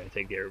 I'm gonna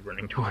take the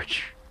burning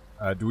torch.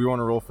 Do we want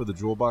to roll for the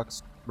jewel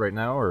box right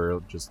now,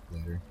 or just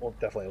later? Well,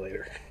 definitely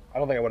later. I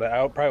don't think I would have.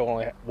 I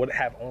probably would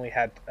have only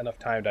had enough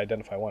time to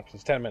identify one. 'Cause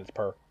it's 10 minutes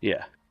per.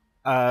 Yeah.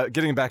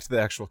 Getting back to the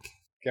actual.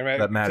 Get ready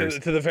That matters.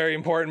 to the very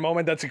important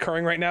moment that's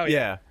occurring right now.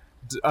 Yeah.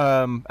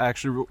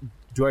 Actually,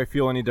 do I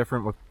feel any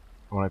different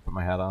when I put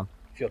my hat on?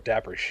 I feel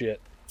dapper as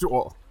shit.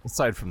 Well,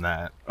 aside from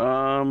that,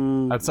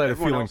 Outside of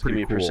feeling give pretty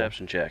me a cool.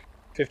 perception check.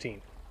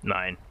 15.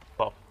 9.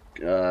 Well,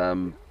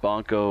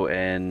 Bonko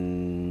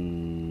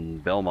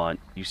and Belmont,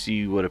 you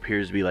see what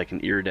appears to be like an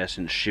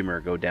iridescent shimmer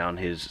go down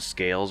his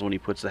scales when he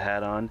puts the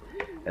hat on,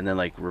 and then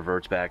like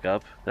reverts back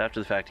up. But after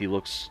the fact, he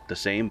looks the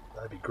same.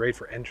 That'd be great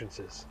for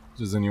entrances.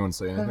 does anyone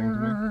say anything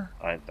to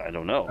me? I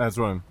don't know. That's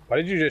what I'm. Why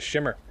did you just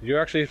shimmer? Did you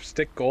actually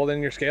stick gold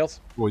in your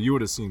scales? Well, you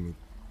would have seen me.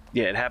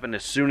 Yeah, it happened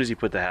as soon as he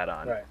put the hat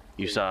on. Right.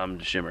 You saw him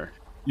shimmer.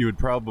 You would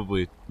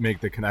probably make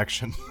the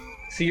connection.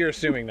 See, you're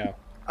assuming now.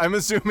 I'm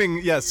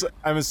assuming, yes,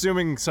 I'm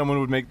assuming someone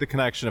would make the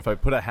connection if I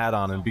put a hat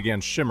on and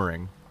began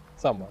shimmering.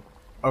 Someone.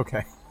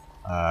 Okay.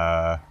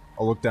 I'll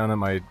look down at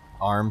my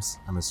arms.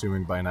 I'm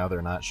assuming by now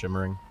they're not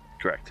shimmering.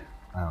 Correct.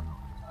 I don't know what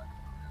I'm talking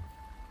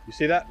about, You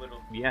see that?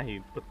 Yeah, he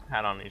put the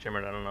hat on and he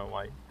shimmered. I don't know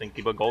why. I think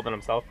he put gold in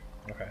himself.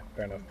 Okay,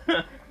 fair enough.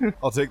 man.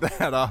 I'll take the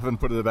hat off and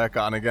put it back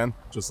on again,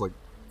 just like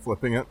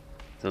flipping it.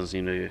 Doesn't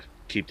seem to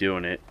keep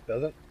doing it.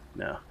 Does it?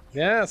 No.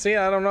 Yeah, see,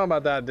 I don't know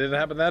about that. Did it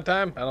happen that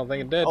time? I don't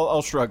think it did.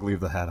 I'll shrug, leave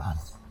the hat on.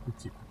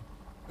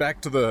 back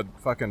to the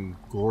fucking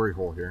glory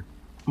hole here.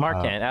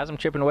 Markan, as I'm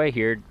chipping away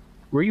here,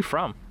 where are you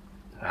from?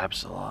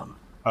 Absalom.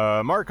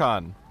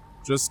 Markon,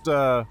 just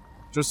so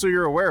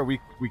you're aware, we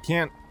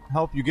can't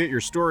help you get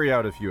your story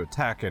out if you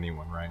attack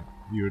anyone, right?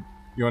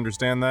 You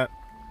understand that?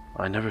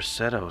 I never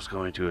said I was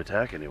going to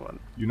attack anyone.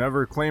 You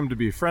never claimed to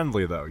be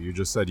friendly, though. You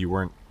just said you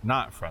weren't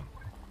not friendly.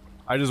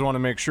 I just want to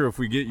make sure if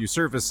we get you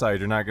surface side,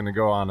 you're not going to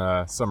go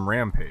on some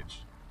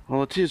rampage.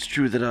 Well, it is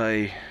true that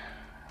I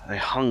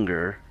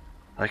hunger.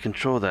 I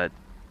control that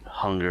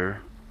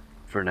hunger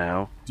for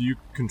now. Do you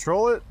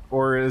control it,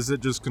 or is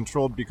it just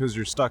controlled because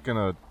you're stuck in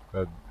a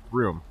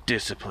room?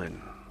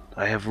 Discipline.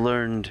 I have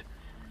learned,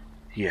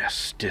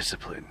 yes,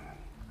 discipline.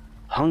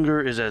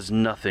 Hunger is as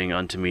nothing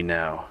unto me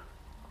now.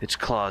 Its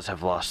claws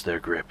have lost their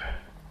grip.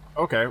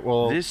 Okay,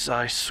 well... This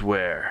I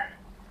swear.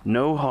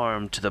 No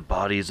harm to the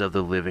bodies of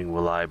the living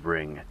will I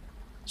bring,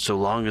 so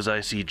long as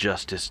I see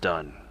justice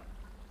done.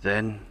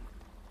 Then,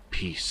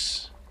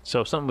 peace.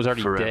 So if something was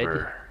already Forever.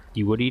 dead,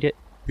 you would eat it?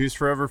 Peace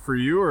forever for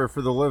you or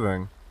for the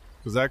living?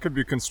 Because that could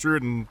be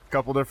construed in a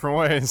couple different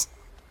ways.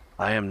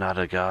 I am not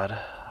a god.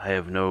 I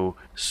have no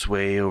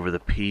sway over the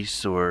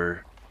peace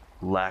or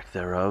lack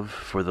thereof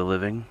for the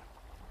living.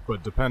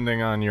 But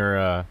depending on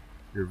your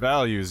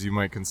values, you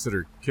might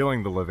consider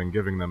killing the living,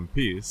 giving them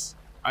peace.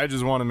 I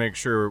just want to make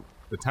sure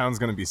the town's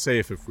going to be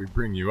safe if we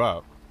bring you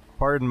up.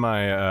 Pardon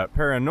my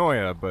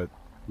paranoia, but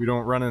we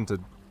don't run into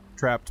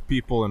trapped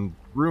people in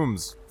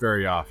rooms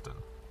very often.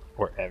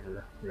 Or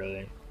ever,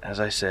 really. As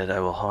I said,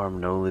 I will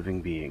harm no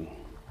living being.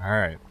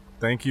 Alright,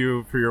 thank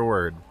you for your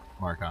word,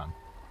 Markon.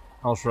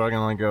 I'll shrug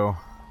and I go,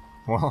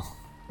 well,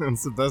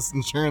 that's the best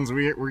insurance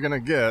we're going to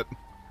get.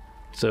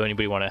 So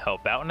anybody want to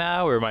help out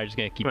now, or am I just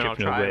going to keep Well,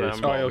 chipping try away? them. this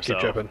Oh, by you'll keep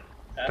myself? chipping.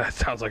 That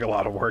sounds like a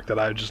lot of work that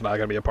I'm just not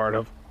going to be a part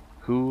of.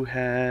 Who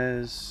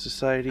has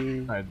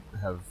society? I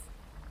have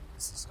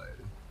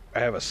society. I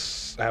have a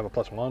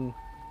 +1.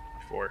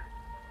 4.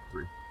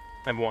 3.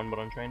 I have 1, but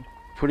untrained.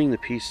 Putting the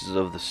pieces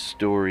of the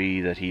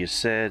story that he has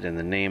said and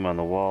the name on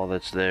the wall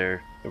that's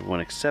there, everyone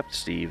except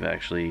Steve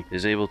actually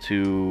is able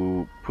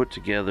to put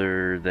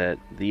together that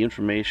the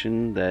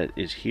information that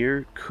is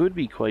here could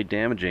be quite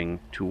damaging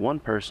to one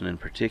person in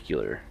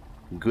particular.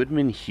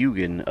 Goodman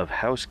Hugin of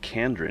House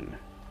Kandrin,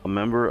 a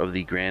member of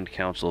the Grand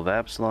Council of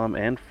Absalom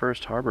and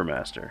First Harbor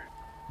Master.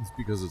 It's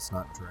because it's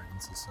not Dragon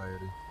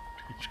Society.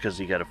 It's because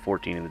he got a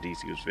 14 and the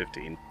DC was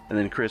 15. And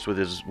then Chris with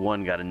his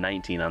 1 got a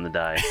 19 on the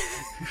die.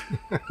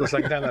 The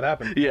second time that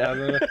happened.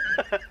 Yeah.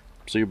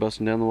 So you're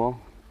busting down the wall?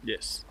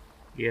 Yes.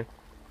 Yeah.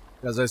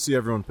 As I see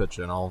everyone pitch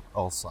in,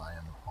 I'll sigh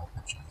and I'll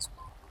pitch in as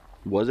well.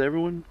 Was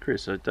everyone?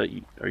 Chris, I thought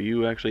are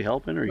you actually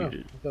helping or No, you I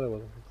did? thought it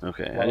wasn't.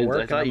 Okay, A lot of work, I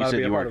and thought I'm you not said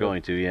be a you part weren't of it.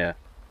 going to, yeah.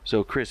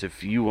 So Chris,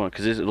 if you want,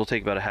 because it'll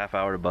take about a half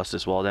hour to bust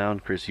this wall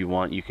down, Chris,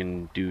 you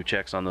can do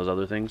checks on those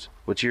other things.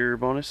 What's your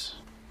bonus?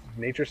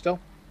 Nature still?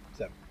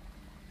 7.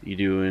 You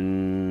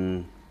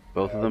doing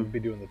both of I'll them? be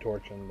doing the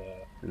torch and the...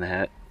 In the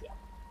hat?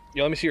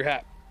 Yeah, let me see your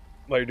hat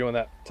while you're doing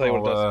that. Tell you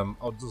what it does.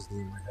 I'll just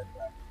lean my head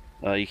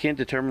back. You can't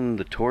determine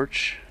the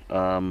torch,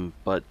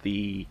 but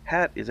the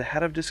hat is a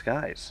hat of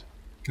disguise.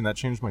 Can that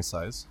change my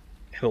size?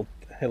 It'll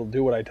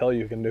do what I tell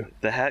you it can do.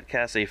 The hat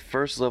casts a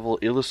first level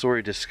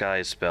illusory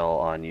disguise spell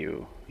on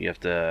you. You have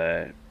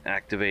to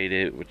activate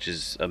it, which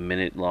is a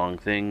minute long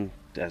thing.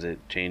 As it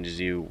changes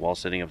you while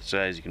setting up the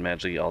disguise, you can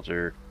magically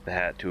alter the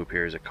hat to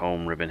appear as a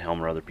comb, ribbon,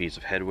 helmet, or other piece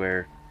of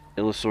headwear.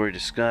 Illusory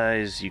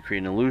disguise, you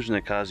create an illusion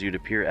that causes you to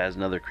appear as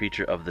another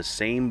creature of the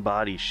same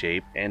body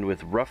shape and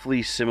with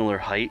roughly similar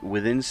height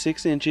within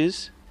 6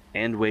 inches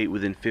and weight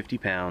within 50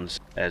 pounds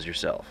as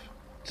yourself.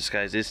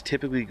 Disguise is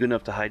typically good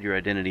enough to hide your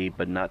identity,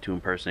 but not to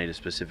impersonate a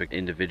specific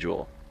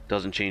individual.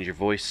 Doesn't change your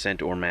voice,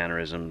 scent, or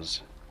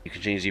mannerisms. You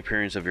can change the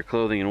appearance of your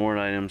clothing and worn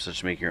items, such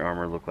as making your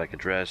armor look like a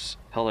dress.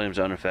 Held items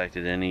are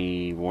unaffected.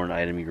 Any worn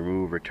item you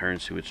remove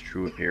returns to its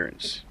true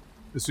appearance.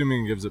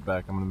 Assuming he gives it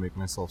back, I'm gonna make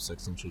myself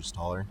 6 inches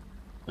taller.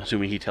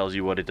 Assuming he tells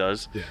you what it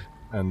does. Yeah.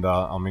 And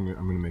I'm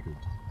gonna make it.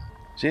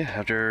 So yeah,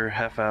 after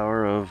half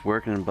hour of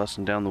working and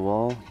busting down the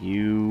wall,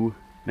 you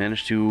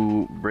manage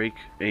to break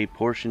a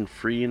portion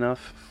free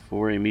enough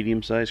for a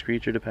medium-sized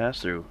creature to pass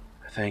through.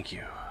 Thank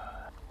you.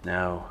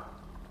 Now,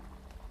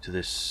 to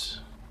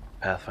this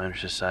Pathfinder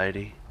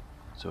Society,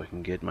 so I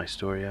can get my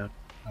story out.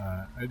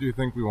 I do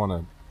think we want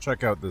to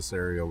check out this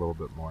area a little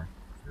bit more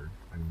for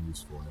any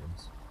useful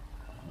items.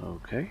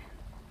 Okay.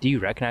 Do you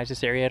recognize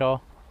this area at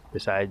all?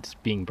 Besides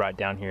being brought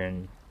down here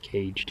and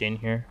caged in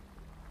here?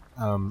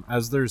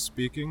 As they're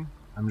speaking,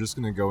 I'm just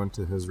gonna go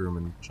into his room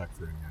and check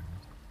for any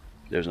items.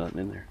 There's nothing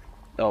in there.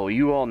 Oh,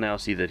 you all now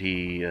see that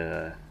he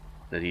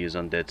is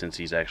undead since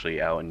he's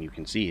actually out and you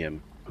can see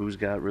him. Who's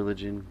got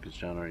religion? Because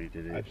John already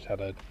did I it. just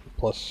had a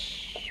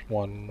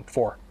 +1,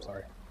 4.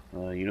 Sorry.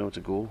 You know it's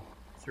a ghoul.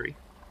 3.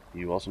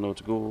 You also know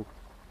it's a ghoul.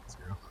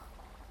 0.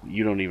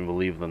 You don't even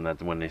believe them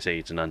that when they say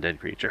it's an undead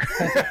creature.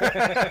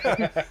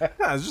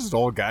 It's just an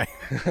old guy.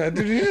 Dude,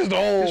 you're just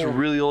old. He's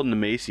really old and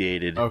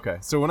emaciated. Okay,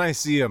 so when I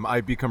see him,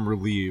 I become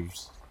relieved,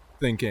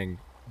 thinking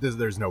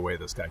There's no way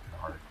this guy can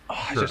hurt.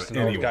 He's just an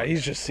old guy.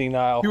 He's just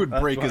senile. He would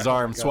That's break what his I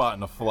arm got.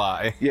 swatting a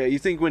fly. Yeah, you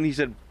think when he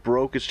said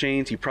broke his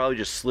chains, he probably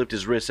just slipped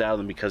his wrists out of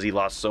them because he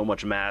lost so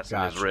much mass in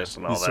his Gotcha. wrists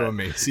and all He's that. so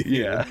amazing.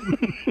 Yeah.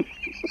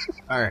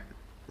 All right.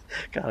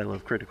 God, I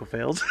love critical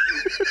fails.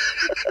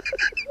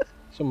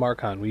 So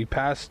Marcon, we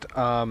passed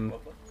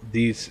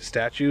these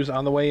statues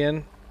on the way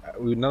in.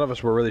 None of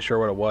us were really sure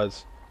what it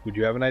was. Would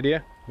you have an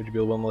idea? Would you be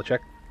willing to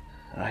check?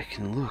 I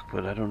can look,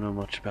 but I don't know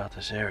much about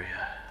this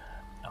area.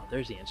 Oh,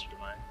 there's the answer to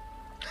mine.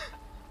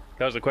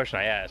 That was the question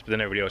I asked, but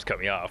then everybody else cut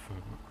me off.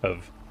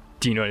 Of,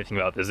 do you know anything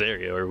about this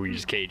area, or were you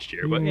just caged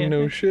here? But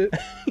No shit.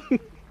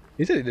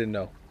 He said he didn't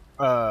know.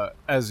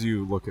 As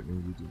you look at me,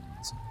 you do know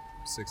so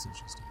 6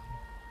 inches down.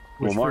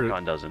 Well, Which for-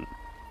 Marcon doesn't,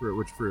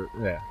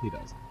 yeah, he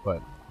doesn't.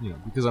 But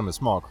because I'm a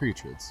small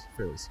creature, it's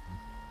fairly small.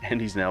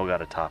 and he's now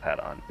got a top hat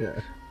on. Yeah.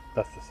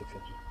 That's the 6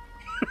 inches.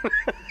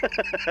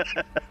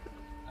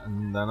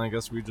 And then I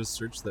guess we just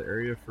search the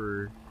area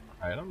for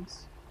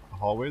items, the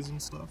hallways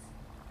and stuff.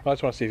 I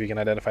just want to see if you can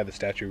identify the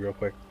statue real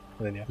quick.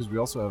 And then, yeah, Because we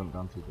also haven't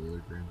gone through the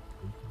other grand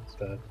entrance.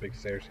 the big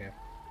stairs, yeah.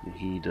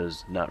 He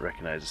does not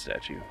recognize the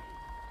statue.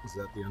 Is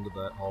that the end of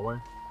that hallway?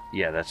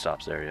 Yeah, that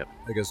stops there. Yep.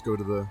 I guess go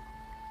to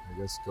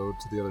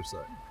the other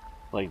side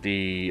Like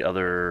the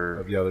other.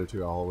 of the other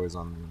 2 hallways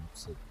on the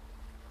opposite.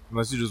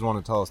 Unless you just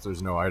want to tell us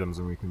there's no items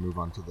and we can move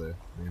on to the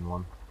main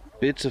one.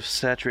 Bits of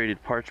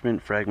saturated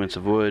parchment, fragments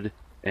of wood,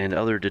 and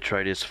other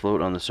detritus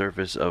float on the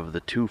surface of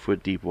the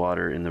 2-foot deep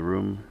water in the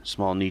room.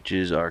 Small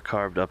niches are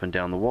carved up and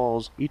down the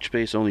walls, each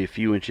space only a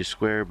few inches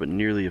square but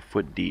nearly a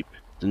foot deep.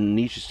 The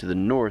niches to the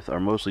north are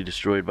mostly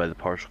destroyed by the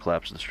partial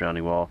collapse of the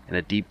surrounding wall, and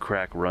a deep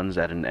crack runs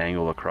at an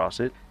angle across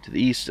it. To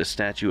the east, a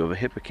statue of a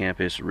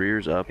hippocampus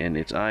rears up, and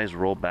its eyes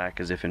roll back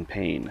as if in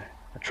pain.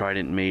 A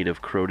trident made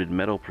of corroded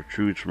metal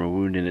protrudes from a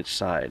wound in its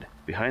side.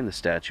 Behind the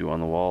statue on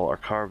the wall are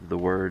carved the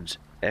words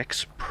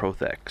Ex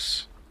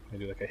Prothex. Can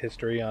you do like a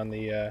history on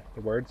the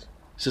words?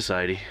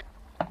 Society.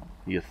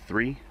 You have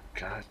 3?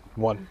 God.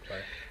 1.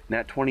 Sorry.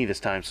 Nat 20 this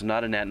time, so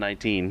not a nat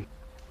 19.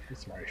 He's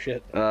smart as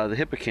shit. The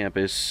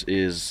hippocampus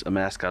is a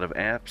mascot of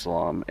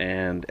Absalom,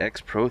 and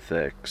Ex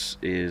Prothex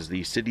is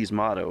the city's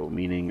motto,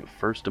 meaning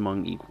first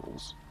among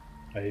equals.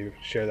 I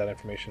share that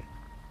information.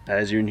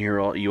 As you're in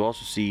here, you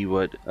also see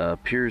what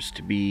appears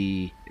to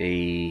be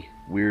a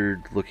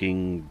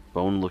weird-looking,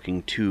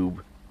 bone-looking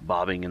tube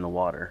bobbing in the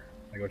water.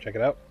 I go check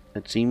it out.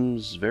 It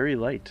seems very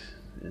light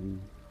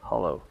and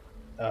hollow.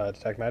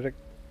 Detect magic.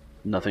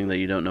 Nothing that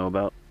you don't know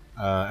about.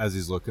 As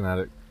he's looking at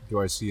it, do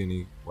I see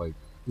any,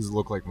 does it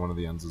look like one of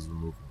the ends is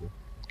removable?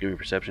 Give me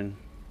perception.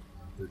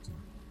 13.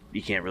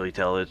 You can't really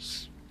tell.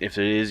 If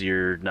it is,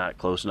 you're not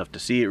close enough to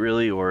see it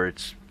really, or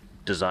it's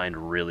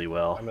designed really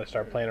well. I'm gonna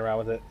start playing around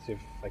with it, see if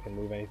I can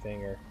move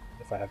anything or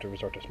if I have to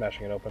resort to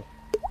smashing it open.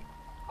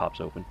 Pops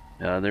open.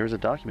 There's a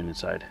document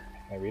inside.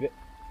 Can I read it?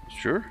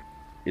 Sure.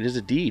 It is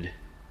a deed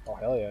Oh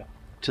hell yeah.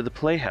 to the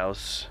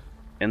playhouse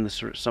and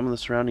some of the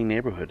surrounding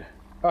neighborhood.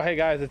 Oh hey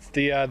guys, it's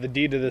the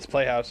deed to this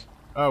playhouse.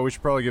 Oh, we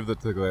should probably give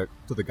that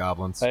to the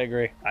goblins. I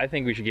agree. I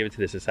think we should give it to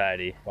the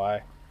society,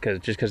 Why?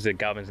 because the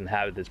goblins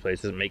inhabit this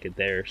place doesn't make it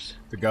theirs.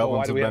 The Well,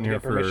 why goblins do have we have been to here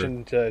get for.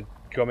 permission to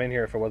come in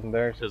here if it wasn't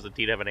theirs? Does the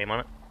deed have a name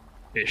on it?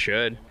 It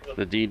should.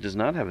 The deed does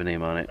not have a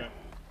name on it.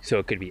 So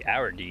it could be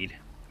our deed.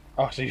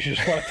 Oh, so you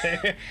just want to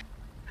take it?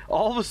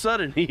 All of a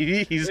sudden,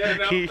 he's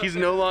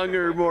no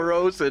longer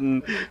morose,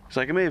 and it's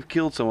like I may have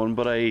killed someone,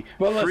 but I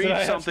Well, listen, freed I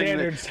have something.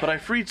 standards. But I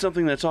freed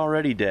something that's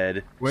already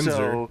dead. Windsor,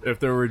 So if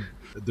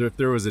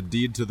there was a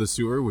deed to the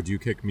sewer, would you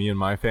kick me and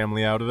my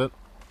family out of it?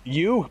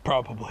 You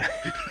probably.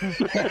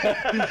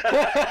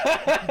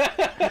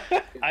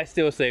 I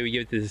still say we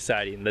give it to the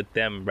society and let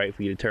them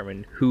rightfully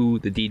determine who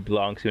the deed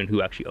belongs to and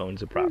who actually owns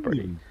the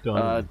property. Done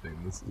Uh, anything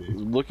this stage.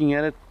 looking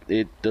at it,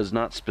 it does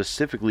not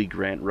specifically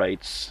grant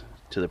rights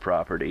to the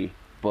property,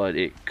 but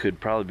it could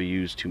probably be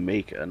used to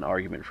make an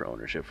argument for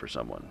ownership for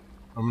someone.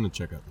 I'm gonna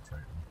check out the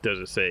Triton. Does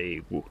it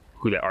say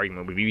who that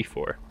argument would be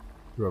for?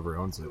 Whoever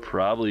owns it.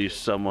 Probably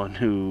someone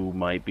who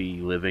might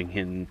be living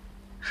in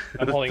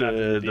I'm holding on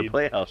to the deed.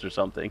 playhouse or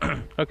something.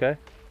 Okay.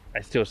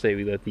 I still say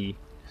we let the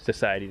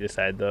society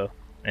decide though,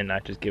 and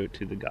not just give it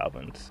to the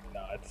goblins.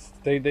 No, it's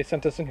they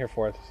sent us in here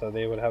for it, so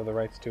they would have the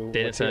rights to. They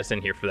didn't what's send here. us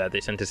in here for that.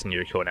 They sent us in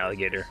here to kill an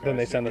alligator. Then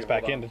they send us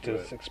back in to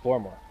explore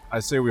more. I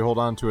say we hold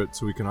on to it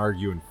so we can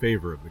argue in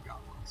favor of the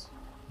goblins.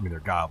 I mean, they're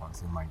goblins.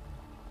 They might.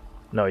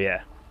 No,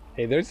 yeah.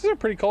 Hey, these are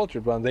pretty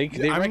cultured ones. They I'm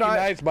not-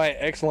 recognize my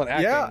excellent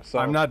acting. Yeah, so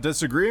I'm not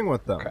disagreeing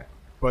with them. Okay.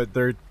 But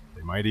they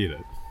might eat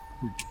it.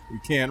 We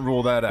can't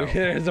rule that out.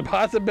 There's a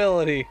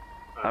possibility.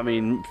 I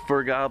mean,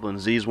 for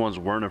goblins, these ones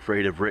weren't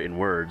afraid of written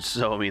words,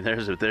 so I mean,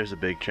 there's a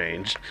big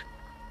change.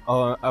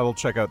 I will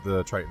check out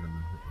the Triton and the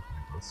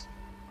hippocampus.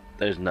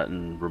 There's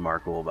nothing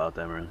remarkable about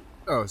them, really.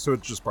 Oh, so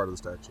it's just part of the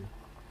statue.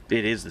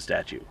 It is the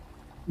statue.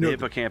 The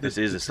hippocampus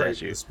is a Triton,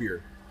 statue. The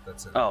spear.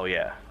 That's it. Oh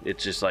yeah,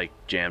 it's just like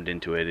jammed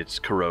into it. It's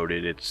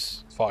corroded.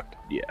 It's It's fucked.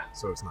 yeah.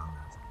 So it's not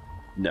magic.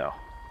 No.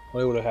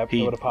 Well, it would have happened.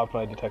 He- It would have popped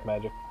when I detect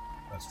magic.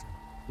 That's true.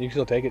 You can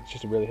still take it. It's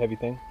just a really heavy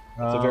thing.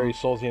 It's a very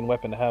Soulsian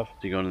weapon to have. So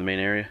you going to the main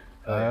area?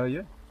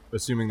 Yeah.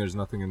 Assuming there's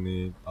nothing in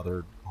the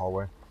other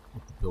hallway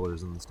with the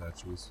pillars and the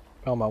statues.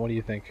 Belmont, what do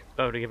you think?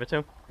 Oh, to give it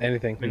to?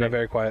 Anything. You got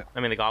very quiet. I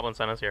mean, the goblins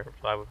sent us here,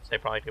 so I would say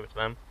probably give it to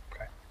them.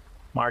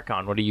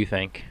 Marcon, what do you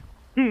think?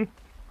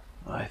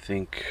 I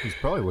think He's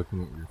probably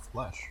looking at your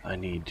flesh. I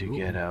need to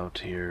get out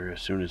here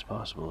as soon as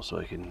possible so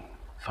I can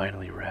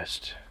finally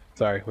rest.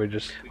 Sorry, we're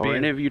just Are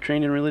any of you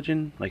trained in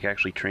religion? Like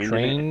actually trained in it?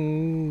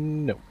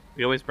 train. No.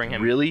 We always bring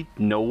him. Really?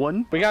 No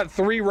one? We got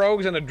 3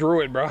 rogues and a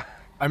druid, bro.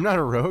 I'm not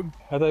a rogue.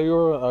 I thought you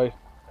were.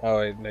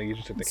 Oh, no, you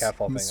just took the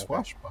catfall I'm a thing. Okay.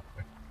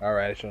 swashbuckler. All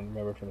right, I should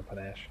remember from the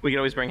panache. We can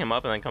always bring him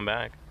up and then come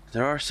back.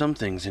 There are some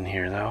things in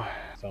here though.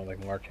 Sounds like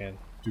Marcan.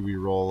 Do we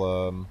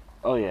roll,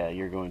 Oh yeah,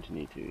 you're going to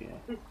need to,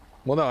 yeah.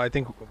 Well, no, I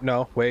think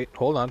no. Wait,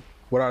 hold on.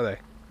 What are they?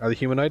 Are they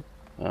humanoid?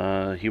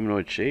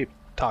 Humanoid shape.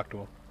 Talk to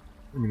them.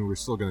 I mean, we're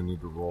still gonna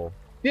need to roll.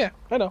 Yeah,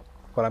 I know.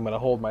 But I'm gonna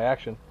hold my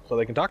action so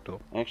they can talk to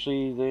them.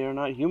 Actually, they are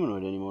not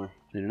humanoid anymore.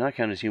 They do not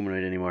count as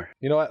humanoid anymore.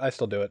 You know what? I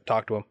still do it.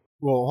 Talk to them.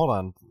 Well, hold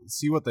on.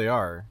 See what they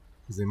are,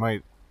 because they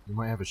might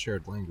have a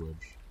shared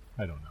language.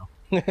 I don't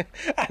know.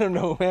 I don't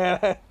know,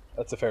 man.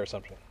 That's a fair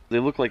assumption. They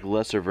look like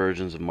lesser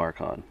versions of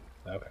Marcon.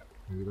 Okay.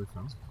 Maybe they're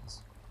friends with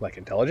us. Like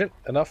intelligent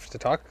enough to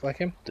talk like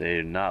him? They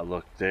do not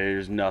look.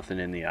 There's nothing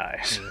in the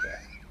eyes. Okay.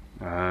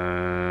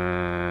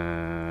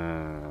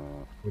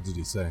 What did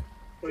he say?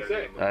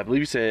 I believe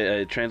you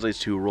say it translates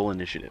to roll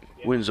initiative.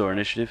 Windsor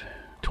initiative.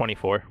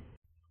 24.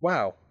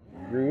 Wow.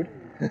 Rude.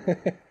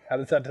 How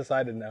does that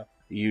decided now?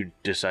 You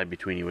decide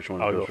between you which one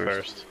to I'll go go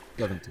first. first.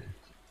 17.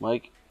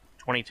 Mike.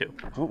 22.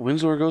 Well,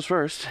 Windsor goes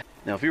first.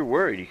 Now, if you're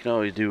worried, you can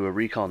always do a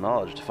recall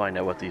knowledge to find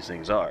out what these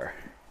things are.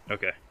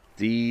 Okay.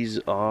 These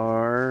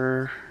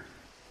are.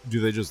 Do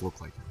they just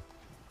look like him?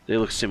 They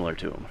look similar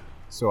to him,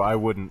 So I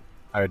wouldn't.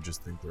 I would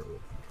just think they're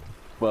old.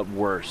 but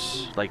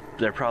worse. Like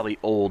they're probably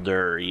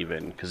older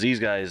even, because these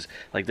guys,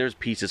 like, there's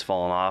pieces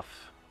falling off,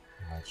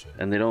 Gotcha.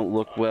 and they don't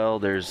look well.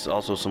 There's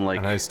also some like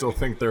And I still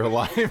think they're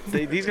alive.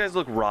 these guys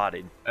look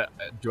rotted.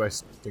 Do I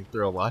think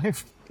they're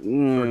alive?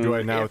 Or do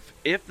I now?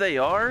 If they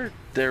are,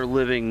 they're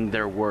living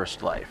their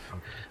worst life.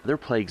 They're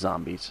plague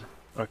zombies.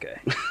 Okay.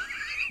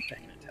 I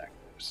can attack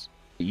those.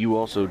 You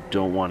also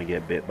don't want to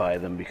get bit by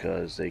them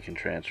because they can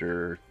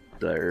transfer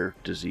their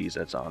disease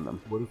that's on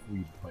them. What if we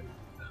bite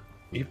them?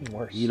 Even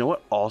worse. You know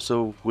what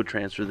also would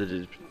transfer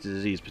the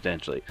disease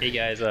potentially? Hey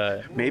guys,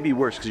 Maybe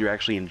worse because you're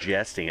actually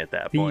ingesting at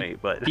that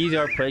point. But These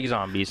are plague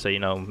zombies, so,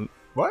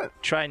 What?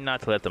 try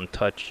not to let them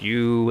touch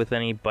you with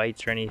any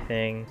bites or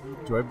anything.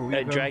 Do I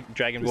believe them?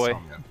 Dragon Please Boy, tell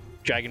me I'm-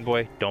 Dragon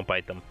Boy, don't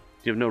bite them.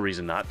 you have no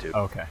reason not to.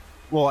 Okay.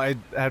 Well, I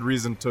had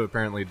reason to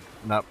apparently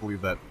not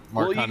believe that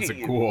Well, Marcon's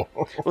cool.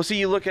 Well, see,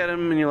 you look at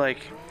them and you're like,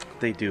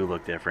 they do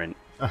look different.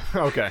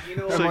 Okay.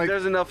 So I'm like,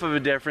 there's enough of a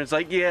difference.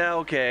 Like, yeah,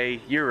 okay,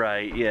 you're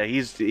right. Yeah,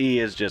 he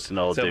is just an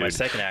old so dude. my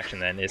second action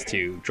then is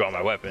to draw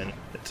my weapon.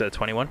 It's a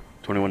 21.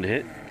 21 to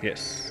hit.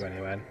 Yes.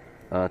 21.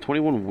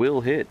 21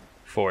 will hit.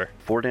 4.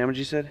 4 damage,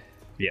 you said?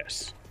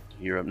 Yes.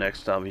 You're up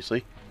next,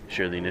 obviously.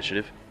 Share the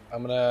initiative.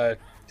 I'm gonna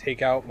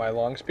take out my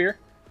long spear.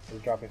 Is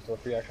dropping still a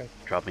free action?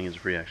 Dropping is a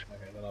free action.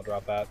 Okay, then I'll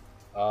drop that.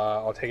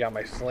 I'll take out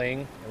my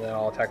sling, and then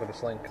I'll attack with the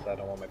sling because I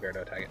don't want my bear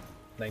to attack it.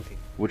 19.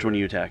 Which one are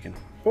you attacking?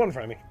 The one in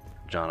front of me.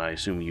 John, I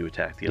assume you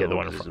attack the Yeah, other the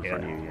one one in that's in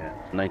front, front of you, yeah.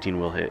 19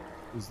 will hit.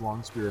 is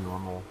long spear a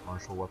normal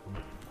martial weapon?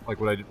 Like,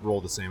 would I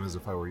roll the same as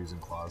if I were using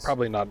claws?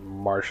 Probably not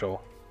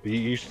martial. But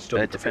you should still.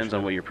 That be depends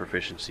on proficient. what your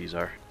proficiencies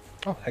are.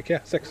 Oh heck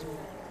yeah, 6.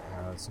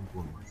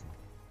 Simple and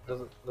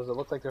martial. Does it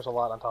look like there's a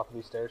lot on top of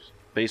these stairs?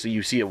 Basically,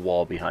 you see a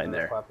wall behind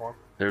there. Platform.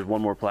 There's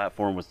one more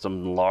platform with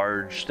some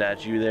large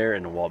statue there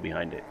and a wall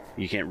behind it.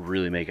 You can't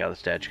really make out the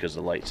statue because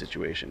of the light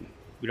situation.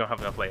 We don't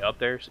have enough light up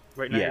there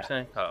right now, Yeah. you're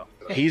saying? Oh.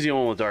 He's the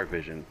one with dark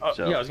vision. Oh,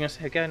 so yeah, I was going to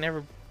say, a guy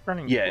never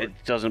running. yeah, before.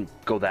 it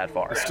doesn't go that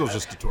far. It's still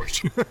just a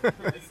torch.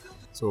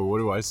 So what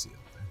do I see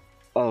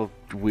up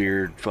A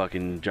weird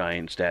fucking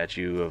giant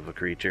statue of a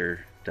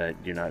creature that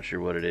you're not sure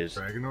what it is.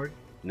 there? Dragonoid?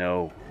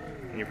 No.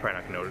 And you're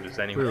probably not going to notice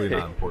this Clearly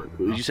anyway. not important.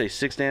 Would enough. you say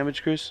 6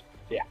 damage, Chris?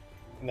 Yeah,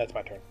 and that's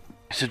my turn.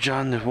 So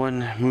John, the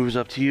one moves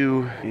up to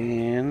you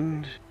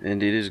and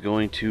it is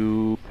going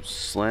to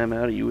slam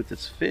out at you with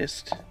its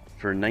fist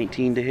for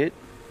 19 to hit,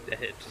 That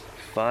hits.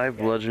 5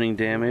 bludgeoning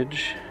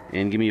damage,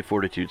 and give me a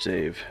fortitude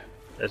save.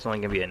 That's only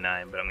going to be a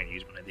 9, but I'm going to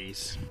use one of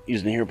these.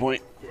 Using the hero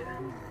point.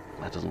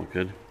 That doesn't look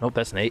good. Nope,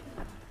 that's an 8.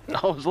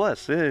 Oh, it's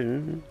less. Yeah.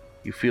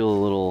 You feel a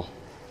little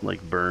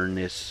like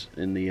burnness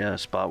in the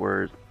spot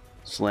where it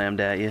slammed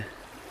at you.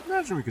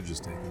 Imagine we could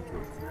just take him to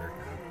a cleric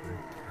after,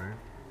 right?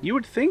 You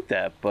would think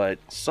that, but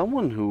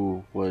someone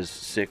who was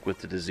sick with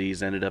the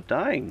disease ended up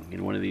dying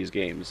in one of these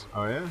games.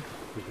 Oh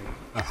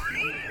yeah?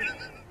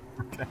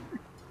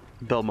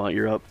 Belmont,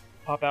 you're up.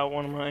 Pop out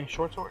one of my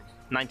short swords.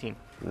 19.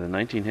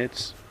 19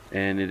 hits,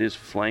 and it is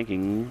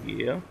flanking,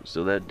 Yeah.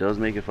 so that does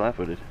make it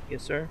flat-footed.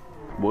 Yes, sir.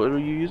 What are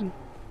you using?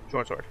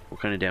 Short sword. What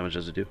kind of damage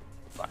does it do?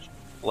 Flash.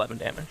 11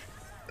 damage.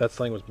 That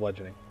sling was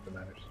bludgeoning. If it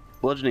matters.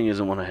 Bludgeoning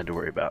isn't one I had to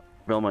worry about.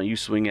 Belmont, you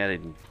swing at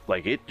it, and,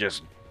 like, it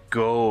just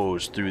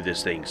goes through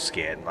this thing's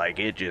skin. Like,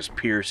 it just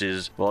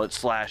pierces, well, it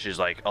slashes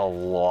like a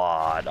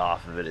lot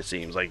off of it, it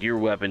seems. Like, your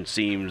weapon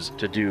seems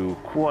to do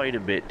quite a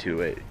bit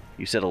to it.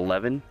 You said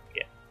 11?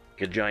 Yeah.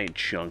 A giant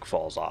chunk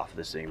falls off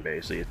this thing,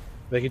 basically.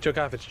 Like he took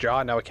off its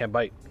jaw, now it can't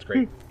bite. It's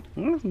great.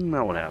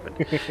 Not what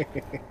happened.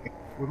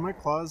 Would my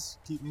claws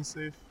keep me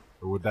safe?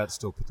 Or would that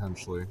still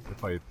potentially,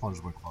 if I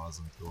plunge my claws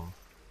into them?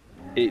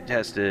 It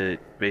has to,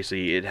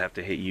 basically, it'd have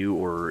to hit you,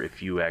 or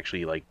if you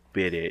actually, like,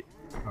 bit it,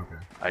 Okay.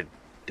 I'd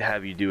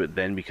have you do it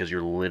then because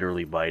you're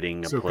literally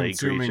biting a So plague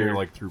consuming creature. it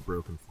like through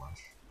broken flesh,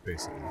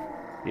 basically.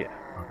 Yeah.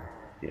 Okay.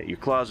 Yeah, your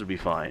claws would be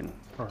fine.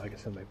 Oh, I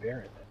guess I might bear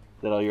it.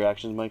 Is that all your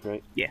actions, Mike,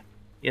 right?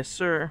 Yes,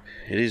 sir.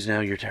 It is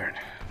now your turn.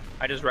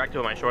 I just wrecked it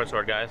with my short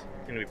sword, guys.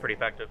 It's gonna be pretty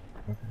effective.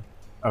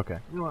 Okay.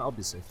 You know what? I'll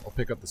be safe. I'll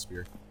pick up the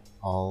spear.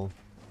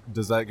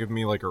 Does that give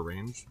me like a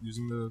range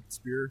using the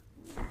spear?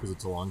 Because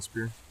it's a long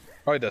spear.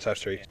 Oh, it does have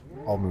 3.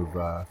 I'll move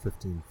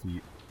 15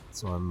 feet.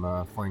 So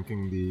I'm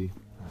flanking the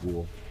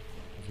ghoul.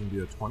 It's gonna be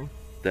a 20.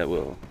 That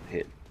will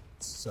hit.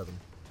 7.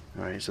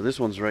 Alright, so this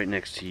one's right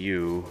next to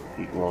you.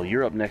 Well,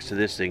 you're up next to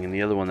this thing, and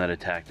the other one that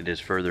attacked it is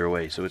further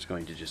away, so it's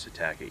going to just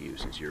attack at you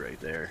since you're right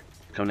there.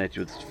 Coming at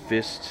you with its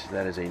fist,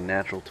 that is a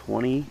natural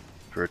 20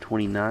 for a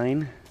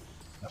 29.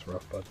 That's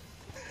rough, bud.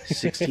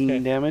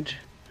 16 damage.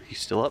 He's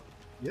still up?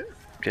 Yeah.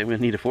 Okay, I'm gonna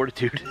need a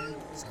fortitude.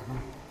 7.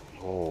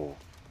 Oh,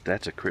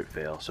 that's a crit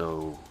fail,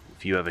 so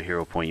if you have a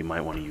hero point, you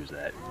might want to use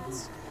that.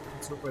 Let's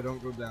hope I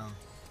don't go down.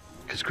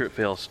 Because crit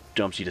fail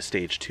jumps you to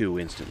stage 2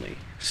 instantly.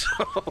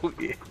 So,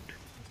 yeah.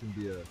 It's gonna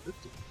be a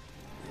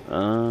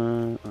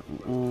 15.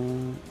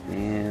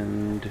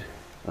 And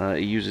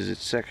it uses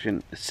its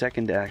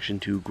second action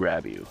to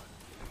grab you.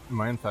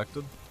 Am I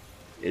infected?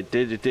 It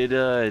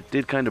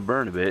did kind of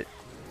burn a bit.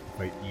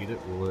 If I eat it,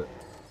 will it?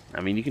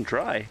 I mean, you can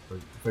try.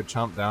 If I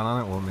chomp down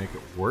on it, will it make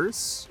it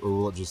worse, or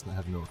will it just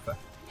have no effect?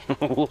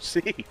 We'll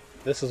see.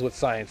 This is what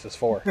science is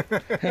for. Maybe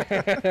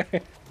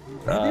if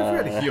we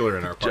had a healer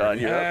in our John,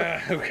 party. you're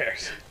up. Who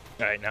cares?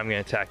 Alright, now I'm gonna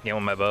attack Neil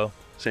with my bow.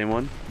 Same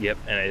one? Yep,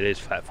 and it is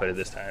flat-footed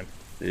this time.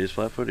 It is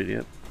flat-footed,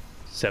 yep.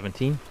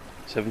 17.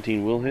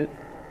 17 will hit.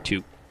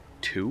 2.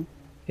 2?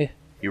 Yeah.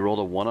 You rolled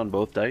a 1 on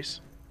both dice?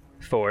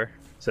 4.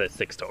 So that's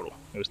 6 total.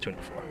 It was 2 and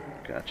 4.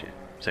 Gotcha.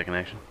 Second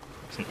action?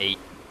 It's an 8.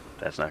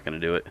 That's not going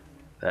to do it.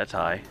 That's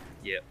high.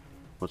 Yep.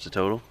 What's the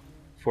total?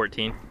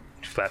 14.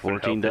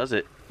 Flat-footed 14 does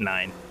it.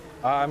 9.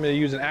 I'm going to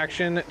use an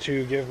action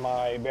to give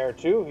my bear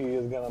 2. He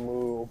is going to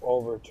move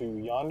over to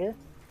yonder.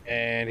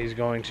 And he's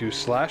going to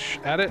slash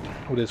at it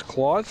with his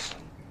claws.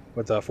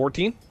 With a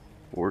 14.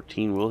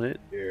 14 will hit.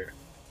 Here.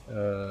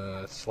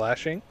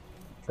 Slashing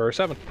for a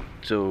 7.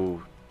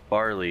 So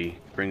Barley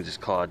brings his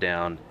claw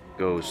down,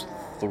 goes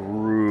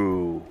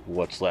through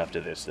what's left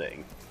of this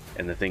thing,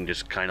 and the thing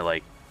just kind of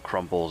like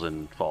crumples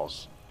and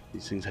falls.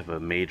 These things have a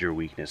major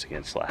weakness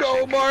against slashing.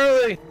 Go,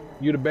 Barley!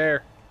 You the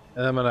bear.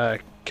 And I'm going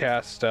to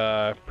cast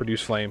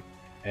Produce Flame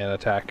and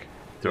attack.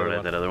 Throw it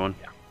at that other one.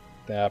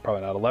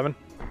 Probably not 11.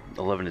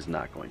 11 is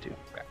not going to.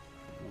 Okay.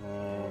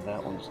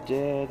 That one's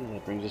dead. And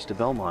that brings us to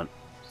Belmont.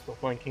 Still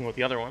flanking with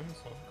the other one,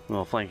 so,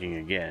 Well, flanking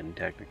again,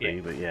 technically,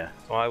 Yeah. but yeah.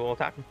 so I will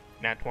attack him.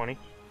 Nat 20.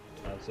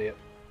 I don't see it.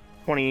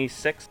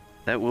 26.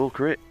 That will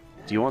crit.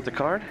 Do you want the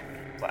card?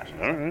 Slash.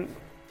 Alright.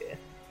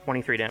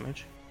 23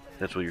 damage.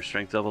 That's what your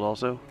strength doubled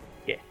also?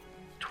 Yeah.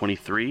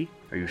 23?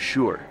 Are you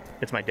sure?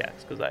 It's my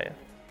dex, because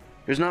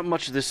There's not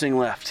much of this thing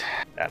left.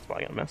 that's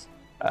probably gonna miss.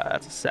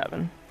 That's a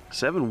 7.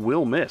 7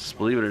 will miss,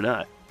 believe it or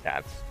not.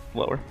 That's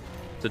lower.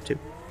 It's a 2.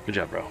 Good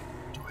job, bro.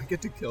 Do I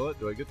get to kill it?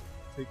 Do I get to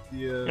take the?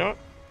 You know what?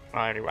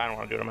 I don't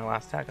want to do it on my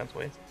last attack. That's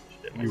waste.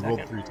 Should do it on my You rolled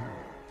second. 3 times.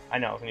 I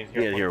know. I was gonna use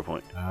Yeah, hero the hero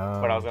point, point.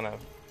 but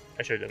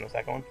I should have done the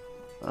second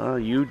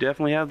one. You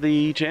definitely have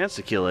the chance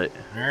to kill it.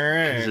 'Cause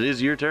Alright. it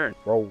is your turn.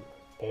 Roll.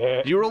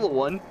 Did you roll a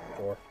 1?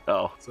 4.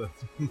 Oh, So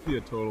it's gonna be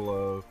a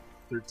total of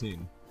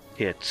 13.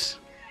 hits.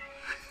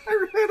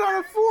 I hit on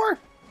a 4!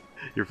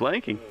 You're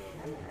flanking.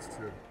 That's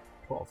true.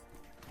 12.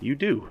 You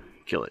do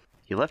kill it.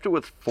 You left it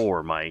with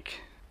 4,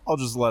 Mike. I'll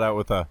just let out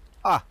with a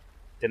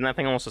Didn't that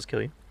thing almost just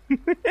kill you?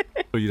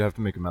 So you'd have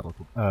to make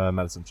a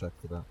medicine check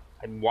for that.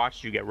 I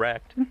watched you get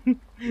wrecked.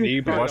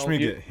 You probably Watch don't- me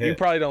you- get hit. You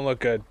probably don't look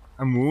good.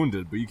 I'm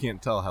wounded, but you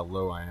can't tell how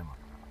low I am.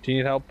 Do you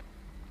need help?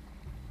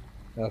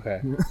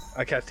 Okay.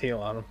 I cast heal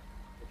on him.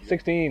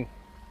 16.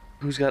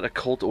 Who's got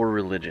occult or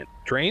religion?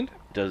 Trained?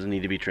 Doesn't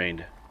need to be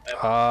trained.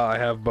 I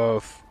have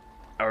both.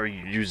 Are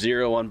you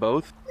 0 on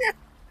both?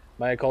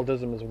 My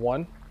occultism is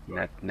 1.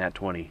 Nat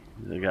 20.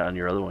 You got on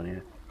your other one, yeah.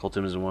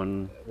 Occultism is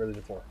 1.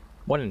 Religion 4.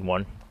 1 and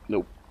 1.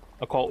 Nope.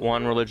 Occult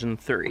 1, religion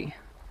 3.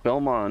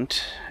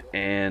 Belmont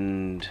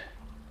and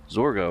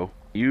Zorgo,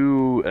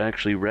 you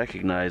actually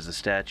recognize the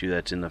statue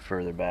that's in the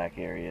further back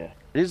area.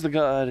 It is the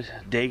god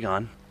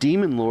Dagon,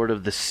 demon lord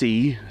of the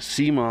sea,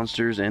 sea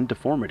monsters, and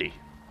deformity.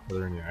 Are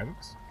there any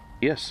items?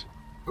 Yes.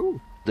 Ooh.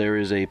 There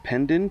is a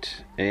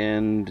pendant,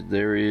 and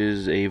there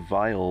is a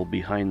vial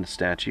behind the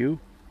statue,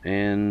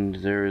 and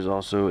there is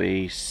also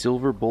a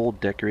silver bowl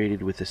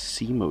decorated with a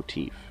sea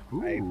motif.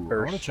 Ooh, I want to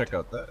burst. check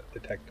out that.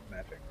 Detect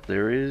magic.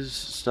 there is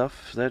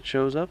stuff that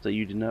shows up that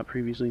you did not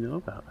previously know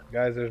about.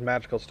 Guys, there's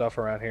magical stuff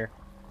around here.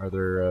 Are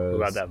there What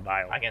about that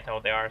vial? I can't tell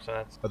what they are, so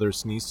that's. are there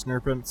sneeze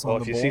snurpants Well,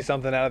 on if the you bowl? see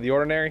something out of the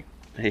ordinary,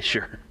 Hey,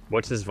 sure.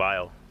 What's this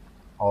vial?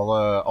 I'll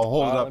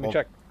hold it up. let me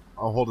check.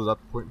 I'll hold it up,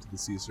 point to the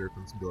sea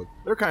serpents, and be like,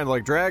 they're kind of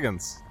like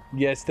dragons.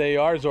 Yes, they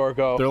are,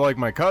 Zorko. They're like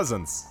my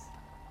cousins.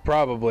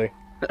 Probably.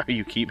 Are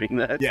you keeping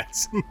that?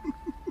 Yes.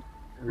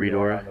 Read Yeah,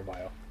 aura. on the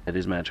vial. It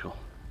is magical.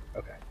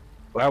 Okay.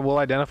 I will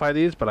identify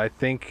these, but I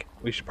think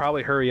we should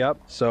probably hurry up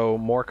so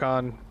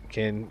Morcon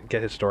can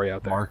get his story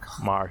out there.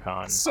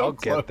 Marcon. So I'll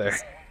get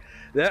close.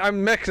 there.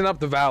 I'm mixing up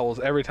the vowels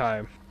every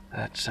time.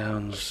 That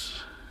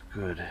sounds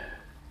good.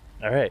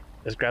 All right,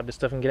 let's grab this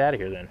stuff and get out of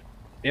here then.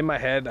 In my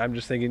head, I'm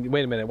just thinking,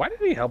 wait a minute, why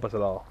didn't he help us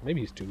at all?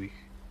 Maybe he's too weak.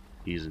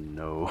 He's in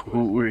no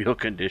real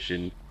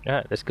condition. All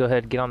right, let's go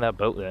ahead and get on that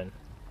boat then.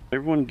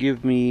 Everyone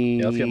give me...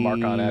 Yeah, let's get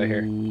Marcon out of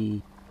here.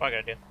 Oh, I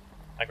got it.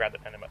 I grabbed the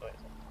pen by the way.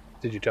 So.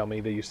 Did you tell me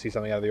that you see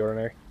something out of the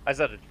ordinary? I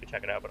said you could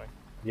check it out, but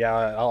Yeah,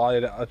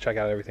 I'll check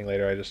out everything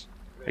later.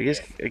 I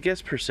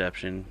guess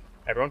perception.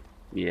 everyone,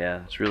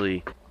 Yeah, it's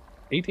really...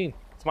 18.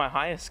 it's my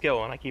highest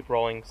skill, and I keep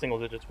rolling single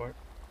digits for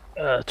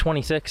it.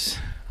 26.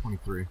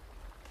 23.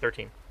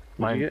 13. What'd you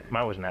Mine, get?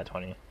 mine wasn't at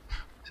 20,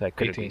 so I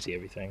couldn't 18. see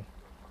everything.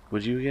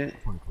 What'd you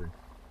get? 23.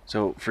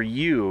 So for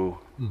you,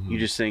 Mhm. you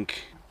just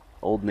think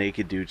old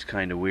naked dude's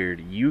kind of weird.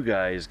 You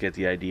guys get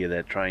the idea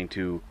that trying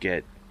to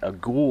get a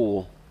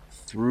ghoul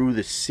through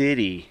the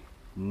city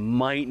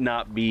might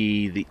not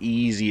be the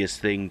easiest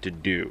thing to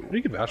do.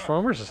 You can vouch for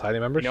him or society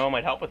members? You know what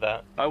might help with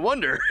that? I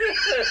wonder.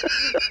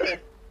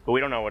 But we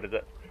don't know what it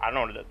is. I don't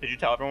know what it is. Did you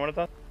tell everyone what it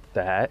does?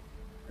 The hat?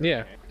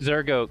 Yeah.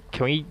 Zergo,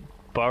 can we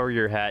borrow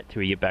your hat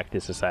till we get back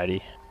to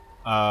society?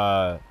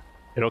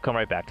 It'll come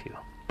right back to you.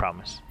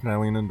 Promise. Can I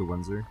lean into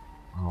Windsor?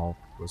 And I'll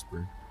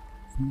whisper,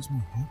 use my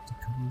hat to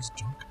cover his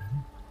junk. I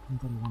don't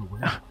think I want to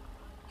wear it.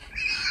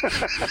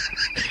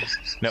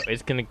 No,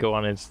 it's gonna go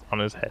on his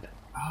head.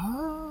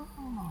 Oh.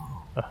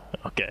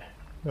 Okay.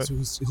 So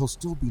he'll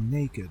still be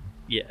naked,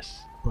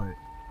 Yes. but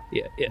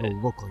Yeah. Yeah.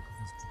 it'll look like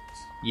his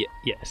clothes. Yeah.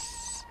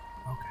 Yes.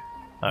 Okay.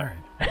 All right.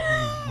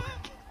 Okay.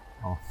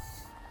 I'll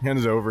hand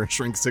it over and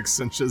shrink 6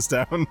 inches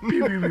down. I'll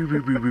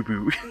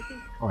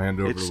hand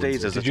it over It to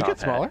stays Windsor. as a Did you top get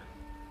smaller? hat.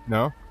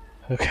 No?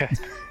 Okay.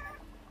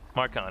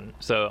 Marcon,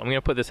 so I'm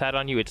gonna put this hat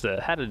on you. It's a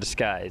hat of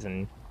disguise,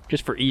 and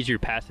just for easier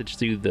passage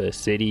through the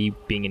city,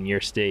 being in your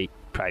state,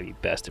 probably be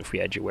best if we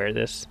had you wear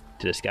this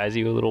to disguise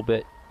you a little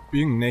bit.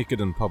 Being naked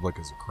in public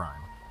is a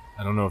crime.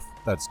 I don't know if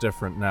that's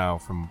different now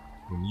from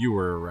when you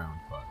were around,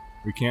 but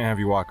we can't have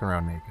you walking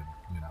around naked,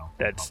 in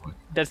public.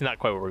 That's not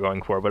quite what we're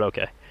going for, but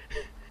okay.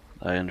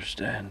 I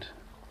understand.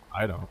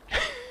 I don't.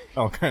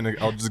 I'll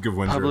just give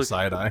Windsor a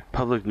side eye.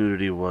 Public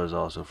nudity was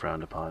also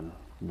frowned upon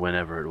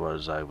whenever it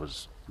was I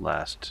was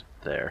last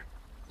there.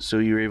 So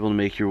you were able to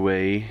make your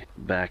way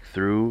back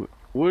through.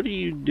 What are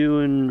you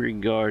doing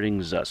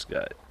regarding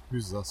Zusgut,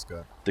 Who's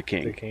Zuska? the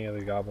king? The king of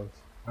the goblins.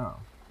 Oh.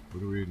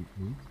 What do we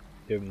need?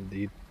 Give him the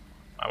deed.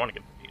 I want to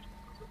get the deed.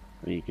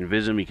 I mean, you can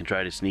visit him, you can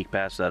try to sneak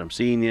past without him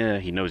seeing you.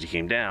 He knows you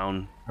came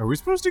down. Are we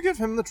supposed to give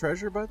him the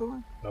treasure, by the way?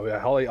 No,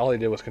 yeah, all he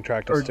did was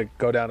contract us Or to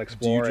go down, Do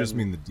explore. you just and-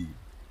 mean the deed?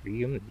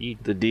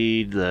 The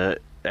deed, the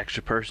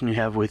extra person you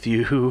have with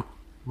you.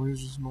 Well,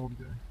 he's just an old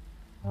guy.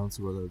 I don't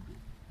see why that would be.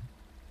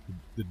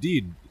 The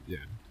deed, yeah.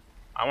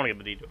 I want to give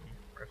the deed to him,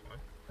 personally.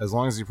 As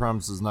long as he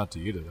promises not to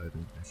eat it, I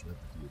think I should have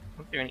the deed.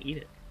 What if they're going to eat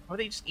it? What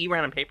if they just eat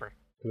random paper?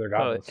 They're Oh,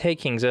 goblins. hey,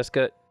 King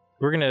Zeska,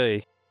 we're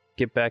gonna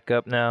get back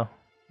up now.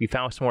 We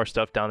found some more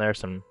stuff down there,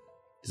 some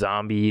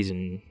zombies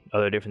and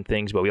other different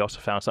things, but we also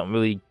found something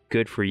really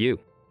good for you.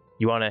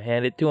 You want to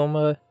hand it to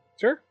him?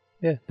 Sure.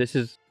 Yeah. This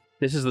is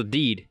the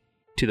deed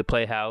to the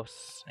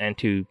playhouse and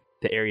to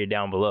the area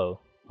down below.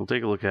 We'll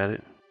take a look at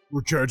it.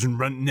 We're charging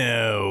rent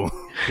now.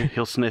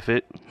 He'll sniff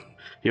it.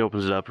 He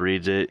opens it up,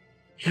 reads it.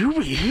 You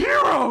be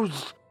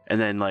heroes! And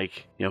then,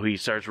 he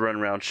starts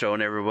running around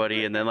showing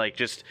everybody, and then,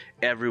 just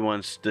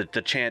everyone's, the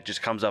chant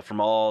just comes up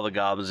from all the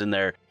goblins in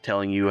there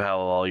telling you how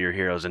all your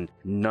heroes, and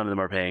none of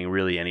them are paying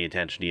really any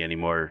attention to you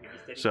anymore.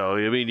 So,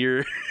 I mean,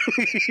 you're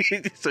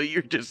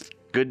just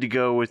good to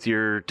go with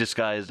your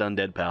disguised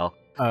undead pal.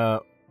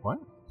 What?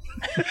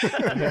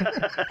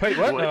 Wait,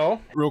 what?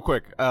 No. Real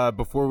quick,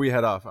 before we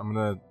head off, I'm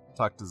gonna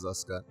talk to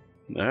Zuscut.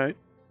 All right.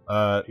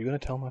 You gonna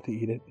tell him not to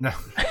eat it? Now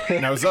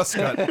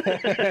Zuscut,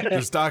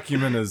 this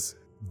document is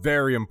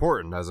very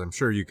important, as I'm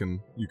sure you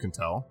can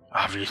tell.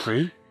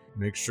 Obviously.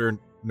 Make sure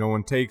no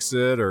one takes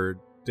it or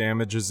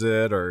damages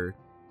it or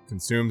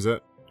consumes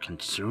it.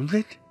 Consume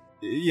it?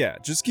 Yeah,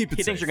 just keep it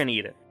He safe. thinks you're going to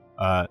eat it.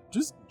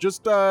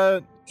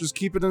 Just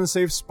keep it in a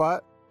safe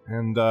spot,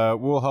 and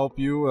we'll help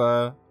you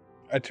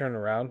I turn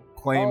around.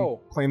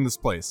 claim this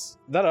place.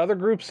 That other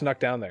group snuck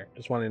down there.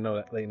 Just wanted to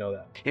let you know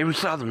that. Yeah, we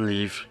saw them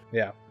leave.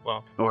 Yeah.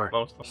 Well, Or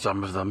most of them.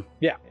 some of them.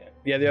 Yeah,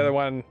 the other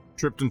one.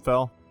 Tripped and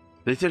fell.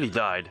 They said he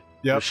died.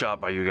 He Yep. was shot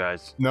by you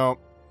guys. No.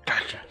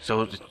 Gotcha.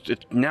 So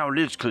now it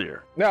is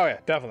clear. No, yeah,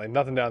 definitely.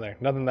 Nothing down there.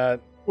 Nothing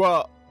that.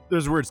 Well,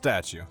 there's a weird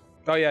statue.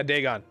 Oh, yeah,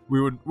 Dagon. We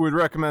would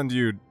recommend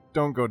you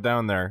don't go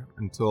down there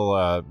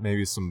until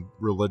maybe some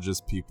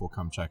religious people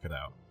come check it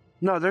out.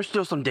 No, there's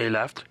still some day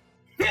left.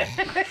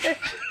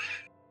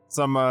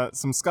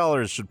 Some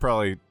scholars should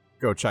probably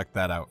go check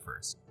that out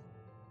first.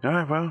 All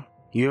right, well,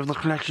 you have the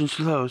connections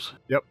to those.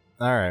 Yep.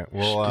 All right.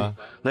 Well,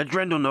 Let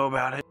Drendel know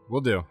about it.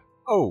 we'll do.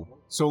 Oh,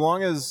 so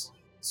long as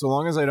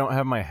I don't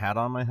have my hat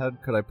on my head,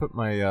 could I put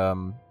my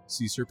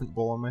sea serpent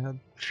bowl on my head?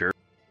 Sure.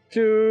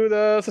 To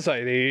the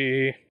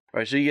society. All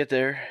right, so you get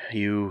there.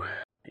 You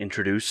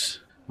introduce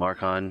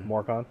Marcon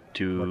Morcon.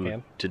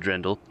 to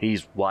Drendel.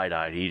 He's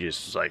wide-eyed. He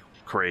just is like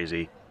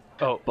crazy.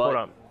 Oh, But- hold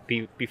on.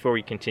 Before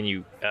we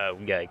continue,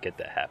 we gotta get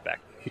that hat back.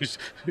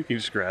 He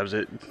just grabs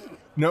it.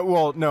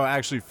 No.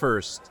 Actually,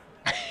 first,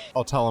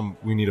 I'll tell him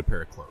we need a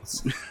pair of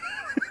clothes.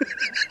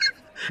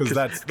 Because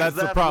that's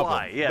the problem.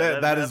 Why. Yeah,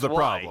 that is that's the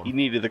why. problem. He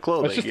needed the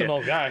clothing. That's just yeah. an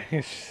old guy.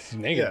 He's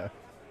naked. Yeah.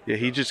 Yeah,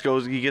 he just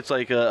goes. He gets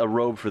like a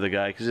robe for the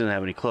guy because he doesn't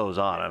have any clothes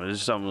on him. It's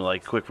just something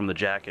like quick from the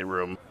jacket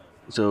room.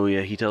 So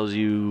yeah, he tells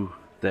you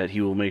that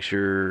he will make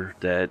sure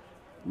that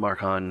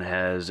Marcon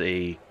has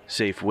a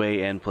safe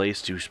way and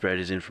place to spread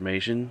his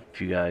information. If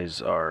you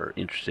guys are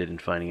interested in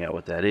finding out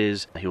what that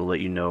is, he will let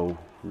you know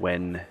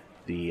when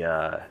the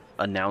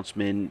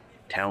announcement,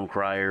 town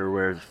crier,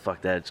 where the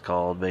fuck that's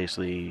called,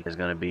 basically is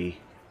gonna be.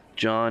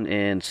 John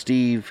and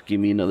Steve, give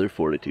me another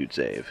fortitude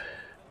save.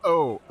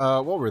 Oh,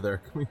 while we're there,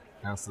 can we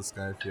ask this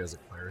guy if he has a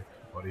cleric,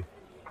 buddy?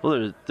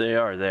 Well, they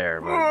are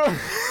there, but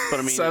I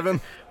mean,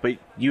 7. But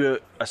you,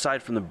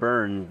 aside from the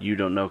burn, you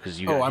don't know because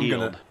you got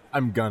healed.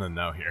 I'm gonna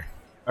know here.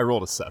 I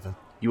rolled a 7.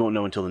 You won't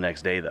know until the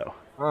next day, though.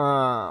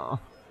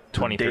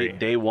 23.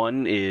 Day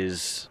one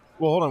is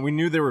Well, hold on. We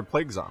knew they were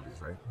plague zombies,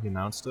 right? He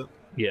announced it.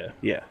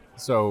 yeah.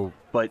 So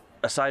But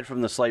aside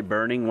from the slight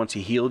burning, once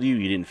he healed you,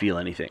 you didn't feel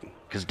anything.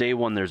 Because day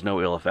one, there's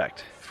no ill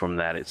effect from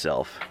that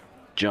itself.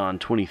 John,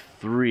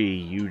 23,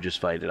 you just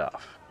fight it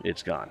off.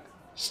 It's gone.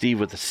 Steve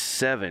with a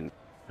 7.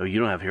 Oh, you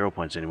don't have hero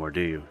points anymore,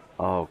 do you?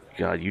 Oh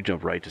god, you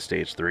jump right to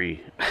stage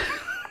 3. Why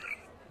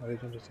did you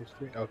jump to stage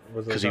 3? Oh,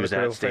 was it Because he not a was at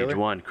critical stage failure?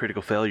 1.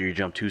 Critical failure, you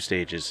jump 2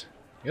 stages.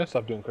 You gotta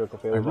stop doing critical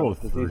failure. I rolled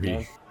That's disease, 3.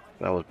 man.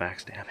 That was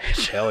max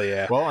damage. Hell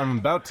yeah. well, I'm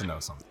about to know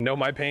something. Know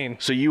my pain.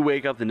 So you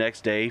wake up the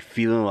next day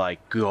feeling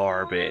like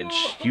garbage.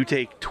 You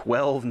take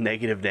 12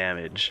 negative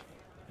damage.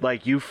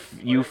 Like you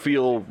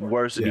feel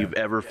worse than Yeah. you've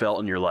ever felt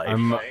in your life.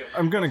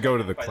 I'm gonna go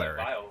to the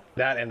cleric.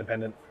 That and the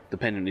pendant. The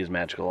pendant is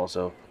magical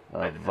also.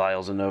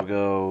 Vial's a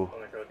no-go.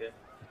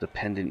 The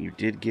pendant you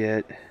did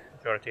get.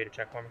 Throw it to you to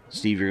check for me.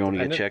 Steve, you're going to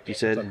get Pendant? checked, you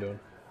That's what I'm said? doing.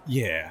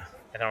 Yeah.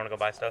 I don't want to go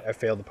buy stuff. I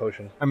failed the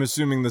potion. I'm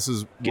assuming this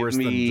is worse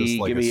Give than just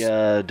like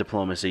me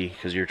diplomacy,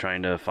 because you're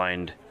trying to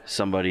find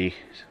somebody.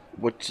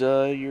 What's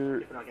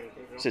your...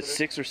 Is it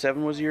 6 or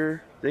 7 was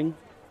your thing?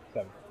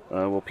 7.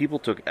 Well, people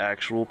took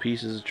actual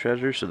pieces of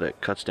treasure, so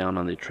that cuts down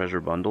on the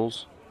treasure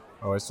bundles.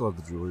 Oh, I still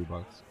have the jewelry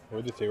box.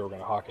 We did say we were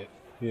gonna hawk it.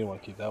 You didn't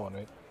want to keep that one,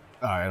 right?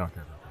 I don't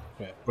care about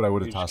that. Yeah. But I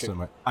would have You just tossed it kick-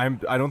 in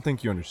my... I don't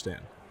think you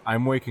understand.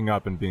 I'm waking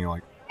up and being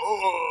like,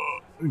 oh,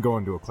 and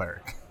going to a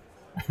cleric.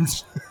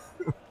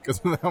 Because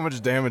of how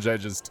much damage I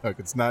just took,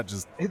 it's not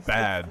just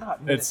bad.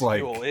 It's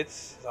like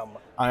it's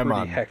I'm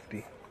pretty on.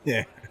 hefty.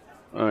 Yeah.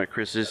 Alright,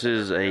 Chris, this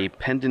is a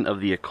pendant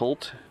of the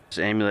occult. This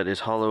amulet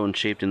is hollow and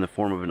shaped in the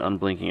form of an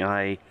unblinking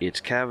eye.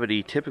 Its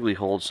cavity typically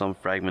holds some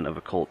fragment of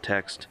occult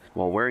text.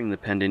 While wearing the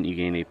pendant, you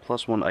gain a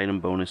 +1 item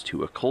bonus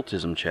to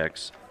occultism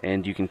checks,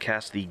 and you can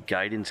cast the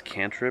guidance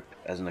cantrip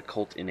as an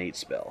occult innate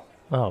spell.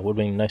 Oh, it would have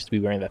been nice to be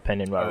wearing that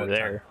pendant while we're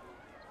there.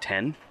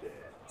 10?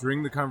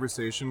 During the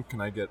conversation, can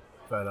I get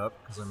fed up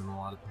because I'm in a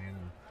lot of pain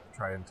and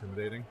try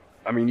intimidating?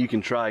 I mean, you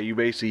can try. You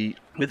basically,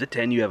 with a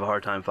 10, you have a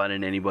hard time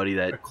finding anybody A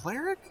that,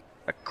 cleric?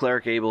 a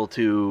cleric able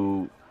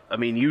to, I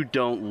mean, you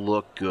don't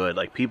look good.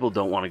 Like, people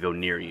don't want to go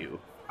near you.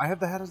 I have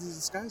the hat as a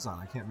disguise on.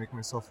 I can't make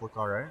myself look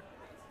alright.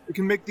 It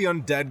can make the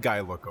undead guy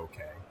look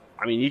okay.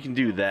 I mean, you can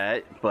do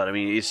that, but I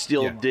mean, it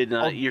still Yeah. did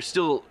not, I'll- you're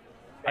still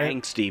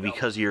angsty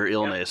because of your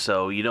illness,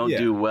 so you don't Yeah.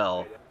 do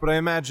well. But I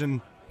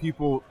imagine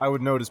I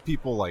would notice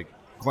people like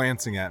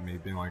glancing at me,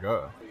 being like,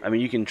 oh. I mean,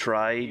 you can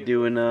try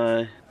doing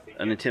an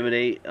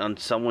intimidate on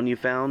someone you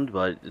found,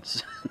 but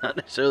it's not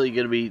necessarily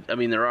going to be. I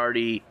mean, they're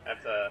already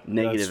That's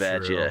negative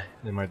That's at true.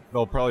 you.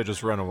 They'll probably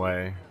just run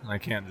away. I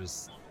can't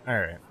just. All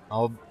right,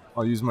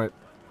 I'll use my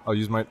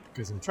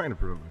because I'm trying to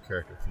prevent my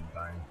character from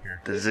dying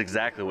here. This is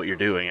exactly what you're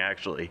doing,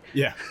 actually.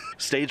 Yeah,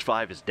 Stage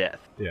 5 is death.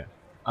 yeah.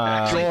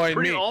 Actually, Join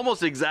pretty me.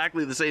 almost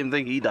exactly the same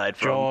thing he died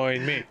from.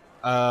 Join me.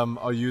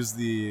 I'll use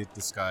the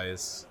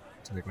disguise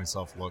to make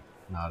myself look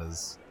not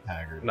as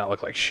haggard. Not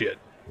look like shit.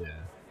 Yeah,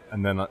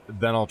 and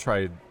then I'll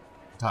try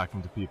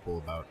talking to people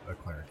about a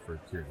cleric for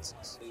cure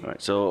disease. All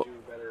right, so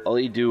I'll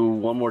let you do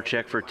one more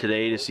check for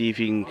today to see if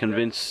you can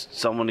convince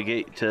someone to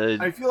get to.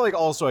 I feel like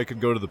also I could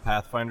go to the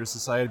Pathfinder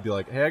Society and be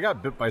like, hey, I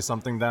got bit by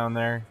something down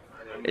there.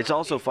 It's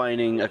also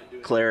finding a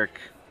cleric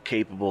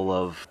capable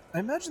of. I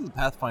imagine the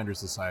Pathfinder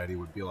Society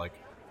would be like,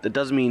 That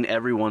doesn't mean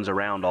everyone's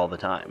around all the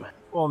time.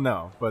 well,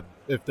 no, but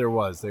if there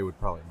was, they would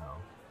probably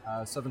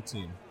know.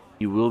 17.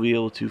 You will be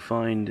able to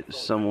find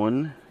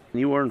someone.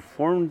 You are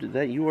informed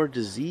that you are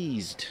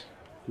diseased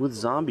with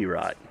zombie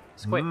rot.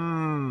 It's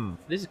quite.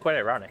 This is quite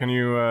ironic. Can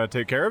you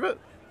take care of it?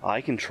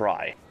 I can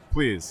try.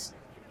 Please.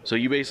 So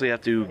you basically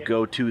have to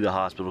go to the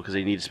hospital because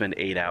they need to spend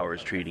 8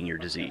 hours treating your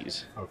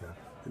disease. Okay.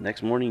 The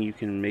next morning you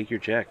can make your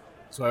check.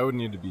 So I would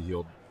need to be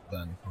healed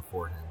then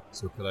beforehand.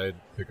 So could I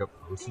pick up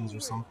potions or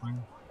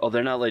something? Oh,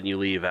 they're not letting you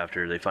leave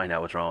after they find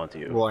out what's wrong with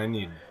you. Well, I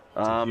need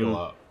to heal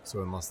up.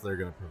 So unless they're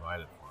gonna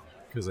provide it for me,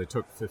 because I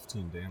took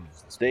 15 damage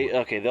this morning.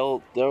 Okay,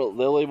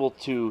 they'll able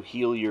to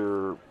heal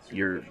your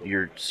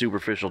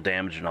superficial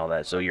damage and all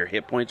that, so your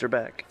hit points are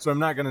back. So I'm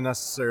not gonna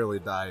necessarily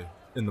die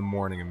in the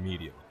morning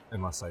immediately,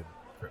 unless I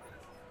crit.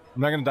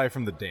 I'm not gonna die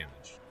from the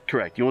damage.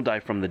 Correct. You won't die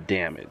from the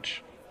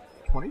damage.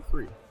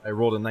 23. I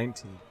rolled a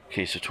 19.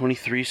 Okay, so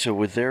 23. So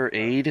with their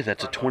aid,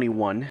 that's a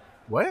 21.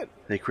 What?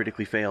 They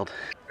critically failed.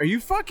 Are you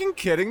fucking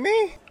kidding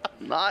me?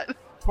 Not.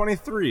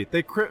 23.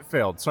 They crit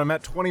failed, so I'm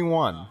at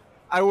 21.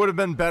 I would have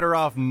been better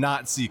off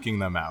not seeking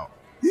them out.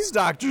 These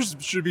doctors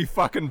should be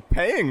fucking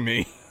paying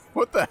me.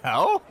 What the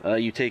hell?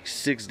 You take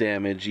 6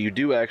 damage. You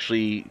do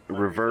actually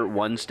revert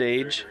 1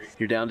 stage.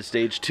 You're down to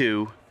stage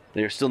 2.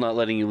 They're still not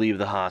letting you leave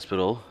the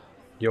hospital.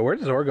 Yo, where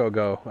does Zorgo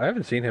go? I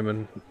haven't seen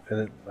him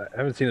I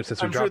haven't seen him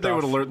since we I'm sure dropped they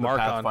would off alert the Marcon.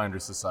 Pathfinder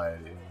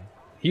Society.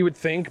 He would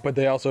think, but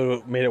they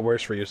also made it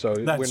worse for you, so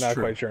That's we're not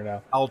true. quite sure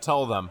now. I'll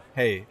tell them,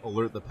 hey,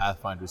 alert the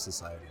Pathfinder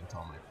Society and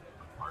tell my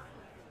partner.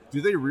 Do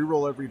they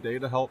reroll every day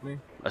to help me?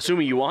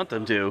 Assuming you want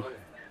them to.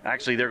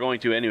 Actually, they're going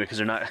to anyway because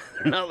they're not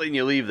letting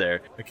you leave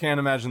there. I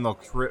can't imagine they'll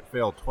crit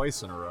fail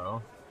twice in a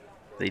row.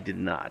 They did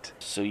not.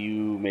 So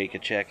you make a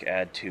check,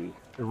 add 2.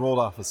 It rolled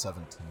off a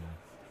 17.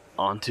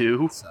 On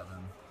 2. 7.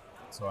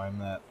 So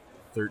I'm at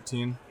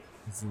 13.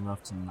 Is it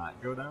enough to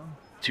not go down?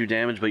 2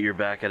 damage, but you're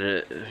back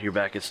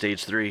at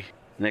stage 3.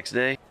 Next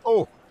day.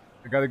 Oh!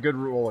 I got a good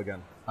roll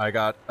again. I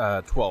got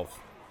 12.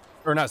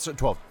 Or not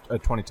 12,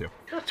 22.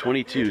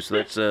 22, so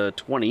that's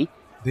 20.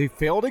 They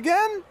failed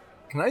again?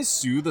 Can I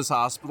sue this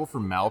hospital for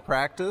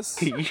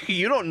malpractice?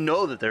 You don't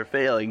know that they're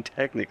failing,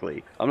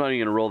 technically. I'm not even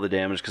going to roll the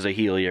damage because I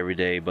heal you every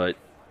day, but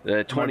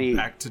 20... I'm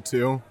back to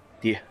 2?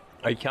 Yeah.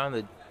 Are you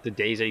counting the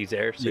days that he's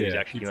there? So he's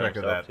actually keep doing track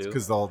of himself that. too?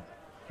 Because they'll...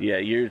 Yeah,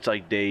 it's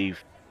like day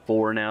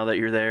 4 now that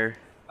you're there.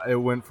 It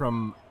went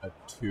from a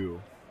 2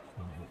 to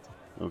an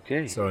 8.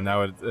 Okay. So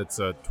now it's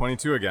a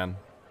 22 again.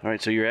 All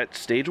right, so you're at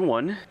stage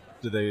 1.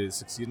 Did they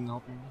succeed in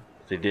helping me?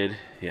 They did,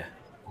 yeah.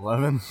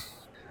 11.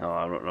 Oh,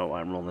 I don't know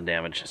why I'm rolling the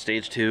damage.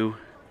 Stage 2.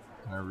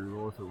 Can I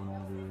reroll if it went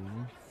over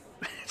me?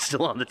 It's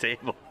still on the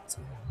table.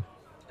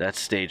 That's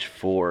stage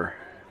 4.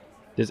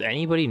 Does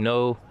anybody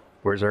know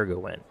where Zergo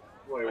went?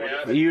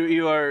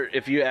 You are,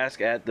 if you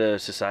ask at the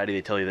society,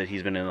 they tell you that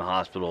he's been in the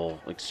hospital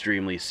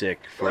extremely sick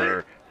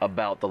for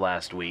about the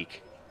last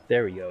week.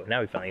 There we go.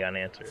 Now we finally got an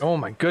answer. Oh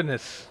my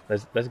goodness.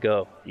 Let's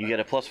go. You get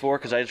a +4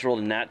 because I just rolled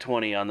a nat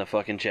 20 on the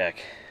fucking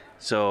check.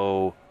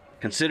 So,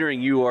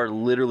 considering you are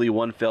literally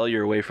 1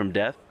 failure away from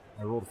death,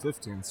 I rolled a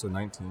 15, so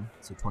 19,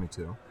 so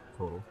 22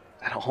 total.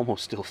 that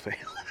almost still failed.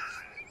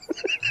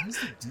 Why is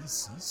the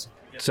DC so...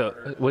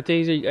 So, what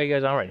days are you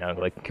guys on right now?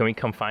 Like, can we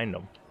come find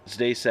them? It's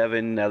day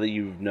 7. Now that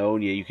you've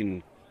known, yeah, you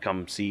can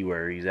come see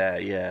where he's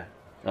at. Yeah,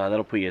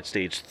 that'll put you at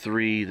stage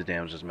 3. The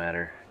damage doesn't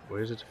matter.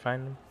 Where is it to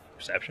find them?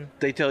 Reception?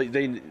 They tell you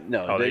they They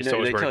tell us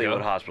where to tell you go?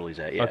 what hospital he's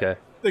at. Yeah. Okay.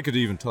 They could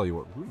even tell you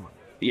what room I'm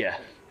in. Yeah.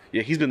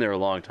 He's been there a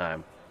long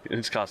time.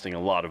 It's costing a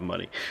lot of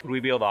money. Would we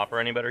be able to offer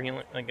any better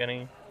healing, like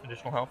any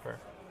additional help, or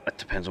That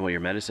depends on what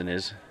your medicine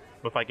is.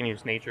 if I can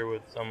use nature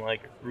with some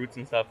like roots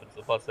and stuff, it's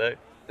a +8.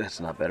 That's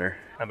not better.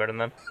 Not better than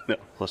them. No.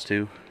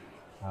 +2.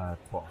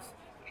 12.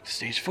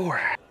 Stage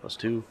 4.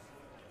 +2.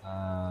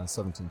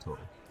 17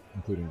 total,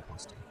 including the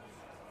 +2.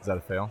 Is that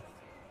a fail?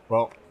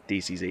 Well,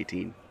 DC's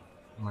 18.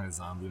 am I a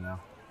zombie now?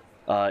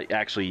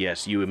 Actually,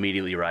 yes. You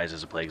immediately rise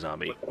as a plague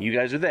zombie. You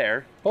guys are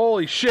there.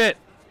 Holy shit!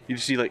 You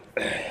see, like,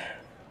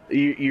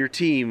 your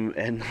team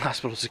and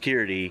hospital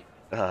security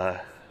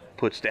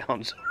puts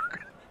down.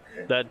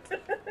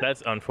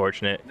 That's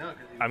unfortunate.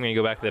 I'm gonna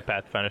go back to the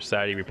Pathfinder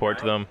Society, report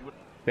to them.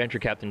 Venture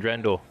Captain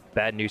Drendel,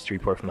 bad news to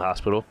report from the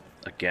hospital.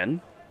 Again?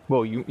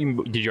 Well,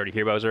 did you already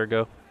hear about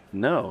Zergo?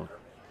 No.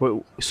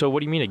 So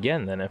what do you mean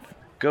again then? If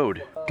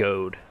Goad.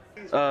 Goad.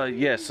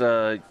 Yes.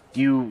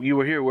 You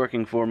were here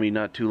working for me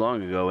not too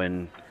long ago,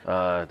 and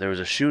there was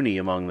a Shuni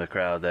among the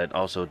crowd that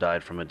also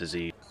died from a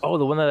disease. Oh,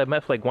 the one that I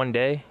met for like one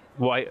day.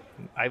 Well,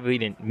 I really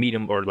didn't meet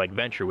him or like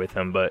venture with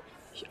him, but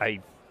I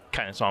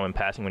kind of saw him in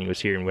passing when he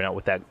was here and went out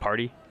with that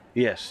party.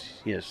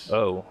 Yes.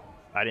 Oh,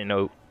 I didn't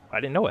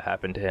know what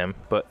happened to him,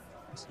 but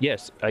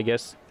yes, I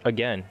guess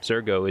again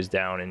Zergo is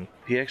down and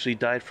He actually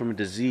died from a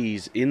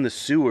disease in the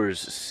sewers,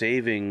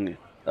 saving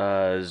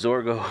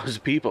Zorgo's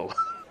people.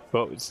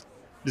 well,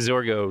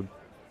 Zorgo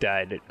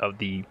died of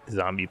the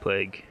zombie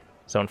plague,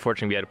 so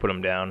unfortunately we had to put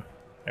him down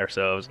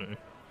ourselves. And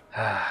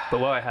but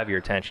while I have your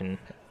attention,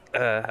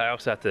 I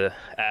also have to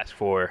ask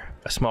for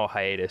a small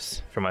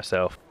hiatus for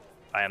myself.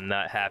 I am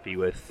not happy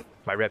with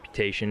my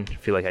reputation. I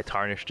feel like I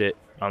tarnished it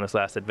on this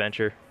last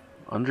adventure.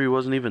 Andre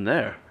wasn't even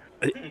there.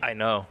 I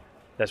know.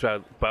 That's why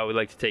I would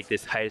like to take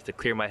this hiatus to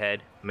clear my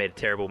head. I made a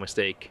terrible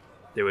mistake.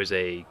 There was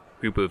a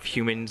group of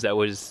humans that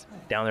was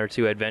down there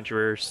too,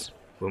 adventurers.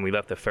 when we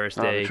left the first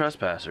Oh, day. the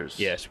trespassers.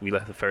 Yes, we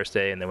left the first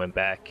day and then went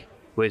back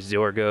with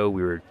Zorgo.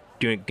 We were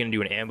gonna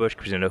do an ambush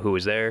because we didn't know who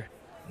was there,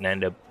 and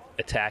ended up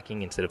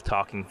attacking instead of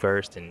talking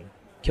first and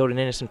killed an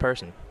innocent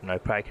person. And I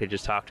probably could have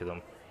just talked to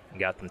them and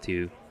got them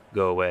to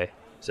go away.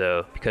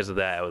 So because of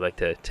that, I would like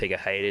to take a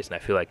hiatus, and I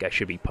feel like I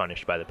should be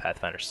punished by the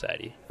Pathfinder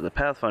Society. The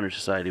Pathfinder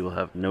Society will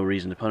have no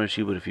reason to punish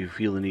you, but if you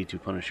feel the need to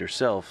punish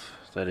yourself,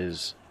 that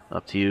is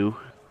up to you.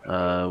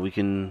 We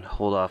can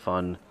hold off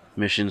on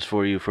missions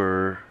for you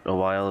for a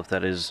while if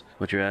that is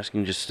what you're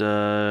asking. Just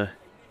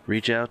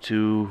reach out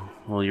to,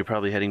 well, you're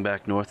probably heading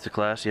back north to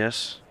class,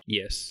 yes?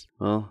 Yes.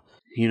 Well,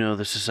 you know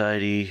the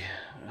Society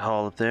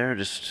Hall up there.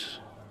 Just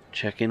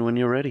check in when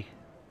you're ready.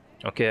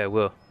 Okay, I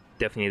will.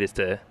 Definitely need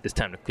this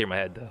time to clear my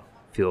head, though.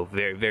 Feel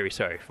very, very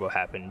sorry for what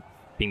happened,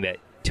 being that,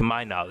 to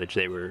my knowledge,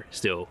 they were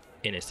still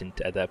innocent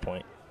at that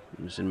point.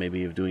 Innocent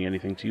maybe of doing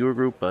anything to your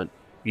group, but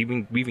We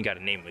even got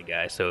a name of the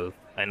guy, so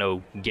I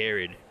know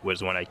Garrett was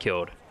the one I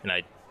killed, and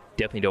I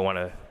definitely don't want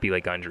to be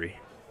like Undry.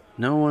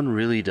 no one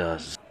really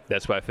does.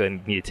 That's why I feel I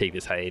need to take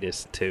this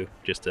hiatus, too,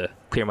 just to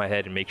clear my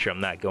head and make sure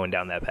I'm not going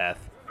down that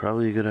path.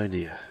 Probably a good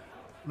idea.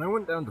 When I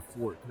went down to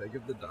Fort, could I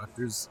give the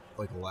doctors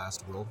like a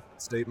last will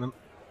statement?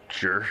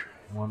 Sure.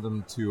 I want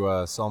them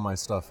to sell my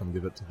stuff and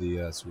give it to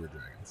the sewer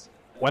dragons.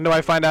 When do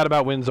I find out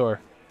about Windsor?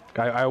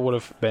 I would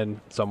have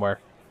been somewhere.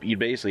 You'd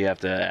basically have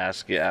to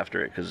ask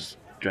after it, because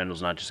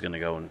Drendel's not just going to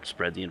go and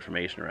spread the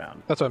information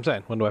around. That's what I'm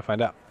saying. When do I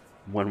find out?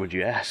 When would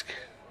you ask?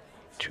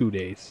 2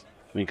 days.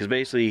 I mean, because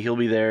basically he'll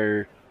be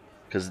there,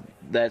 because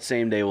that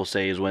same day we'll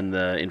say is when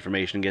the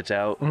information gets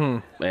out,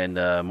 and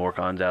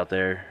Morcon's out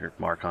there, or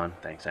Marcon,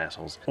 thanks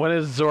assholes. When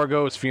is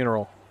Zorgo's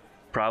funeral?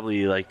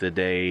 Probably like the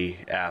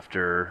day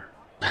after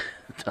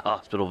the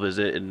hospital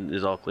visit and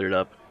is all cleared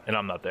up. And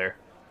I'm not there.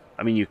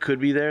 I mean, you could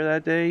be there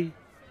that day,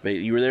 but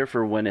you were there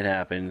for when it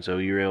happened, so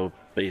you were able,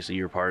 basically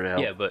your part to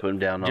help Yeah, but put him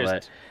down and all just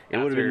that. It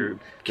would have After been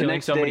the killing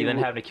next somebody, day then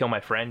w- having to kill my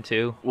friend,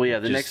 too. Well, yeah,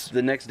 Just-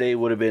 the next day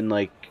would have been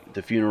like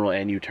the funeral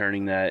and you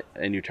turning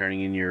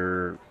in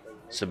your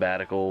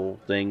sabbatical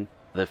thing.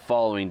 The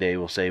following day,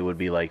 we'll say, would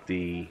be like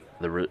the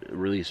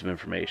release of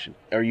information.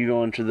 Are you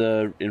going to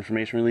the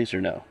information release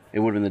or no? It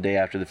would have been the day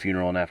after the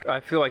funeral and after.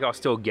 I feel like I'll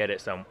still get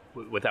it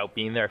without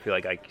being there. I feel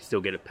like I can still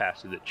get it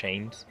past through the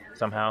chains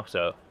somehow.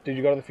 So Did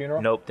you go to the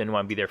funeral? nope, didn't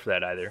want to be there for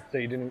that either. So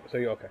you didn't. So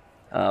you okay?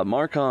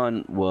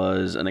 Marcon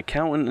was an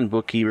accountant and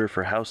bookkeeper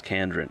for House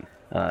Kandrin.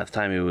 At the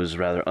time, he was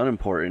rather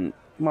unimportant,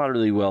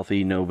 moderately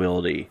wealthy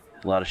nobility.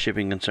 A lot of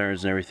shipping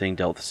concerns and everything,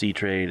 dealt with the sea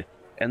trade.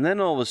 And then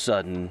all of a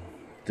sudden,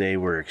 they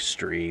were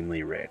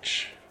extremely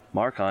rich.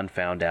 Marcon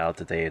found out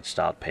that they had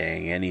stopped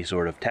paying any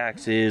sort of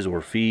taxes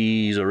or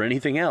fees or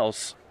anything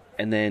else,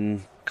 and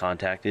then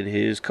contacted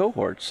his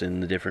cohorts in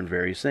the different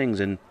various things,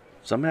 and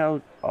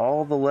somehow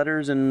all the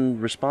letters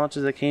and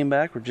responses that came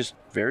back were just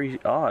very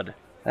odd.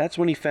 That's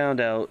when he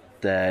found out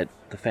that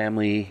the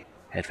family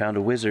had found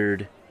a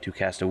wizard to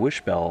cast a wish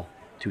spell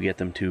to get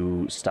them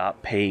to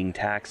stop paying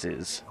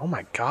taxes. Oh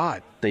my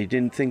God. They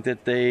didn't think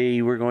that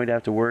they were going to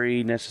have to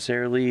worry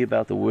necessarily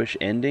about the wish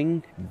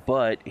ending,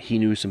 but he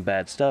knew some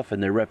bad stuff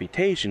and their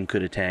reputation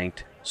could have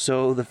tanked.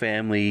 So the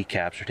family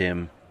captured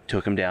him,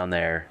 took him down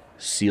there,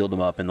 sealed him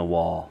up in the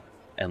wall,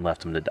 and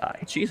left him to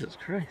die. Jesus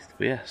Christ.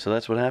 But yeah, so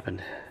that's what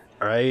happened.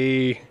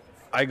 I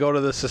go to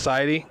the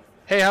society.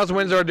 Hey, how's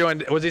Windsor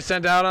doing? Was he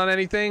sent out on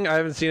anything? I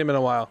haven't seen him in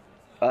a while.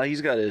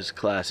 He's got his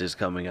classes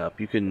coming up.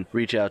 You can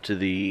reach out to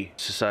the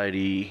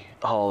Society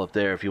Hall up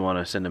there if you want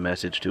to send a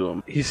message to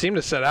him. He seemed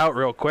to set out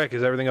real quick.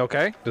 Is everything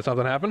okay? Did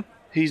something happen?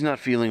 He's not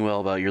feeling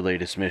well about your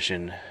latest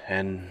mission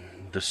and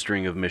the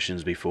string of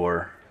missions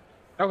before.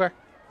 Okay.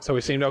 So he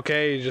seemed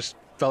okay. He just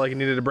felt like he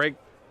needed a break.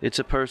 It's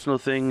a personal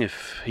thing.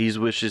 If he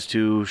wishes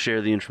to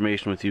share the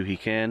information with you, he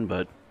can,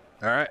 but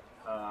All right.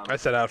 I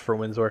set out for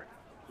Windsor.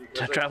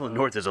 traveling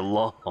north is a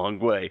long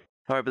way.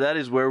 All right, but that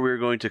is where we're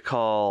going to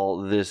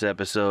call this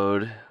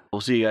episode.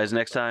 We'll see you guys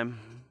next time.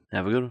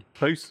 Have a good one.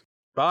 Peace.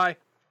 Bye.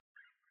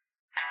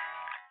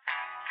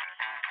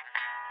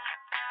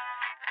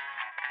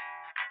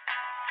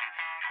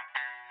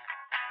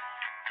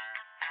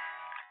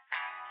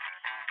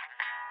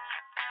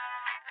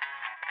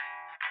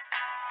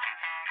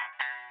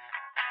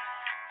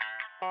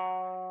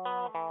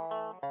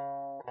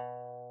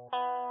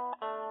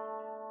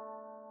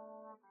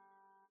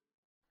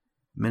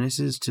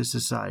 Menaces to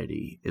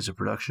Society is a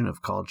production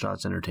of Called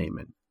Shots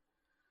Entertainment.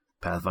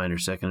 Pathfinder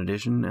 2nd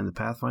Edition and the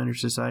Pathfinder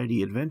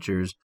Society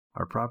Adventures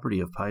are property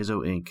of Paizo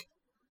Inc.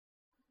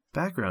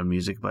 Background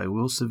music by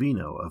Will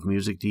Savino of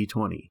Music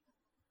D20.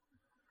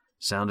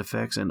 Sound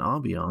effects and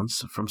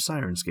ambiance from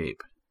Sirenscape.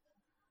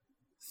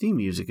 Theme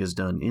music is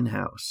done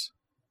in-house.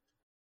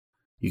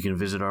 You can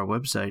visit our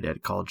website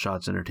at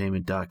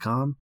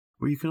calledshotsentertainment.com,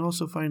 where you can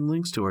also find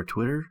links to our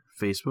Twitter,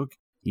 Facebook,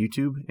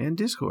 YouTube, and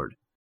Discord.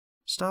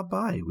 Stop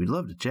by, we'd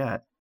love to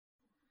chat.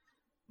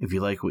 If you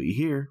like what you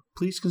hear,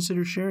 please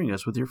consider sharing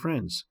us with your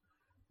friends,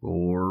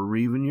 or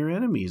even your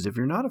enemies if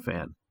you're not a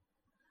fan.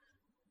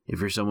 If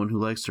you're someone who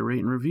likes to rate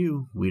and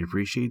review, we'd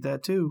appreciate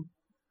that too.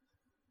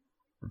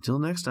 Until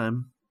next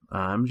time,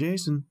 I'm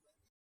Jason.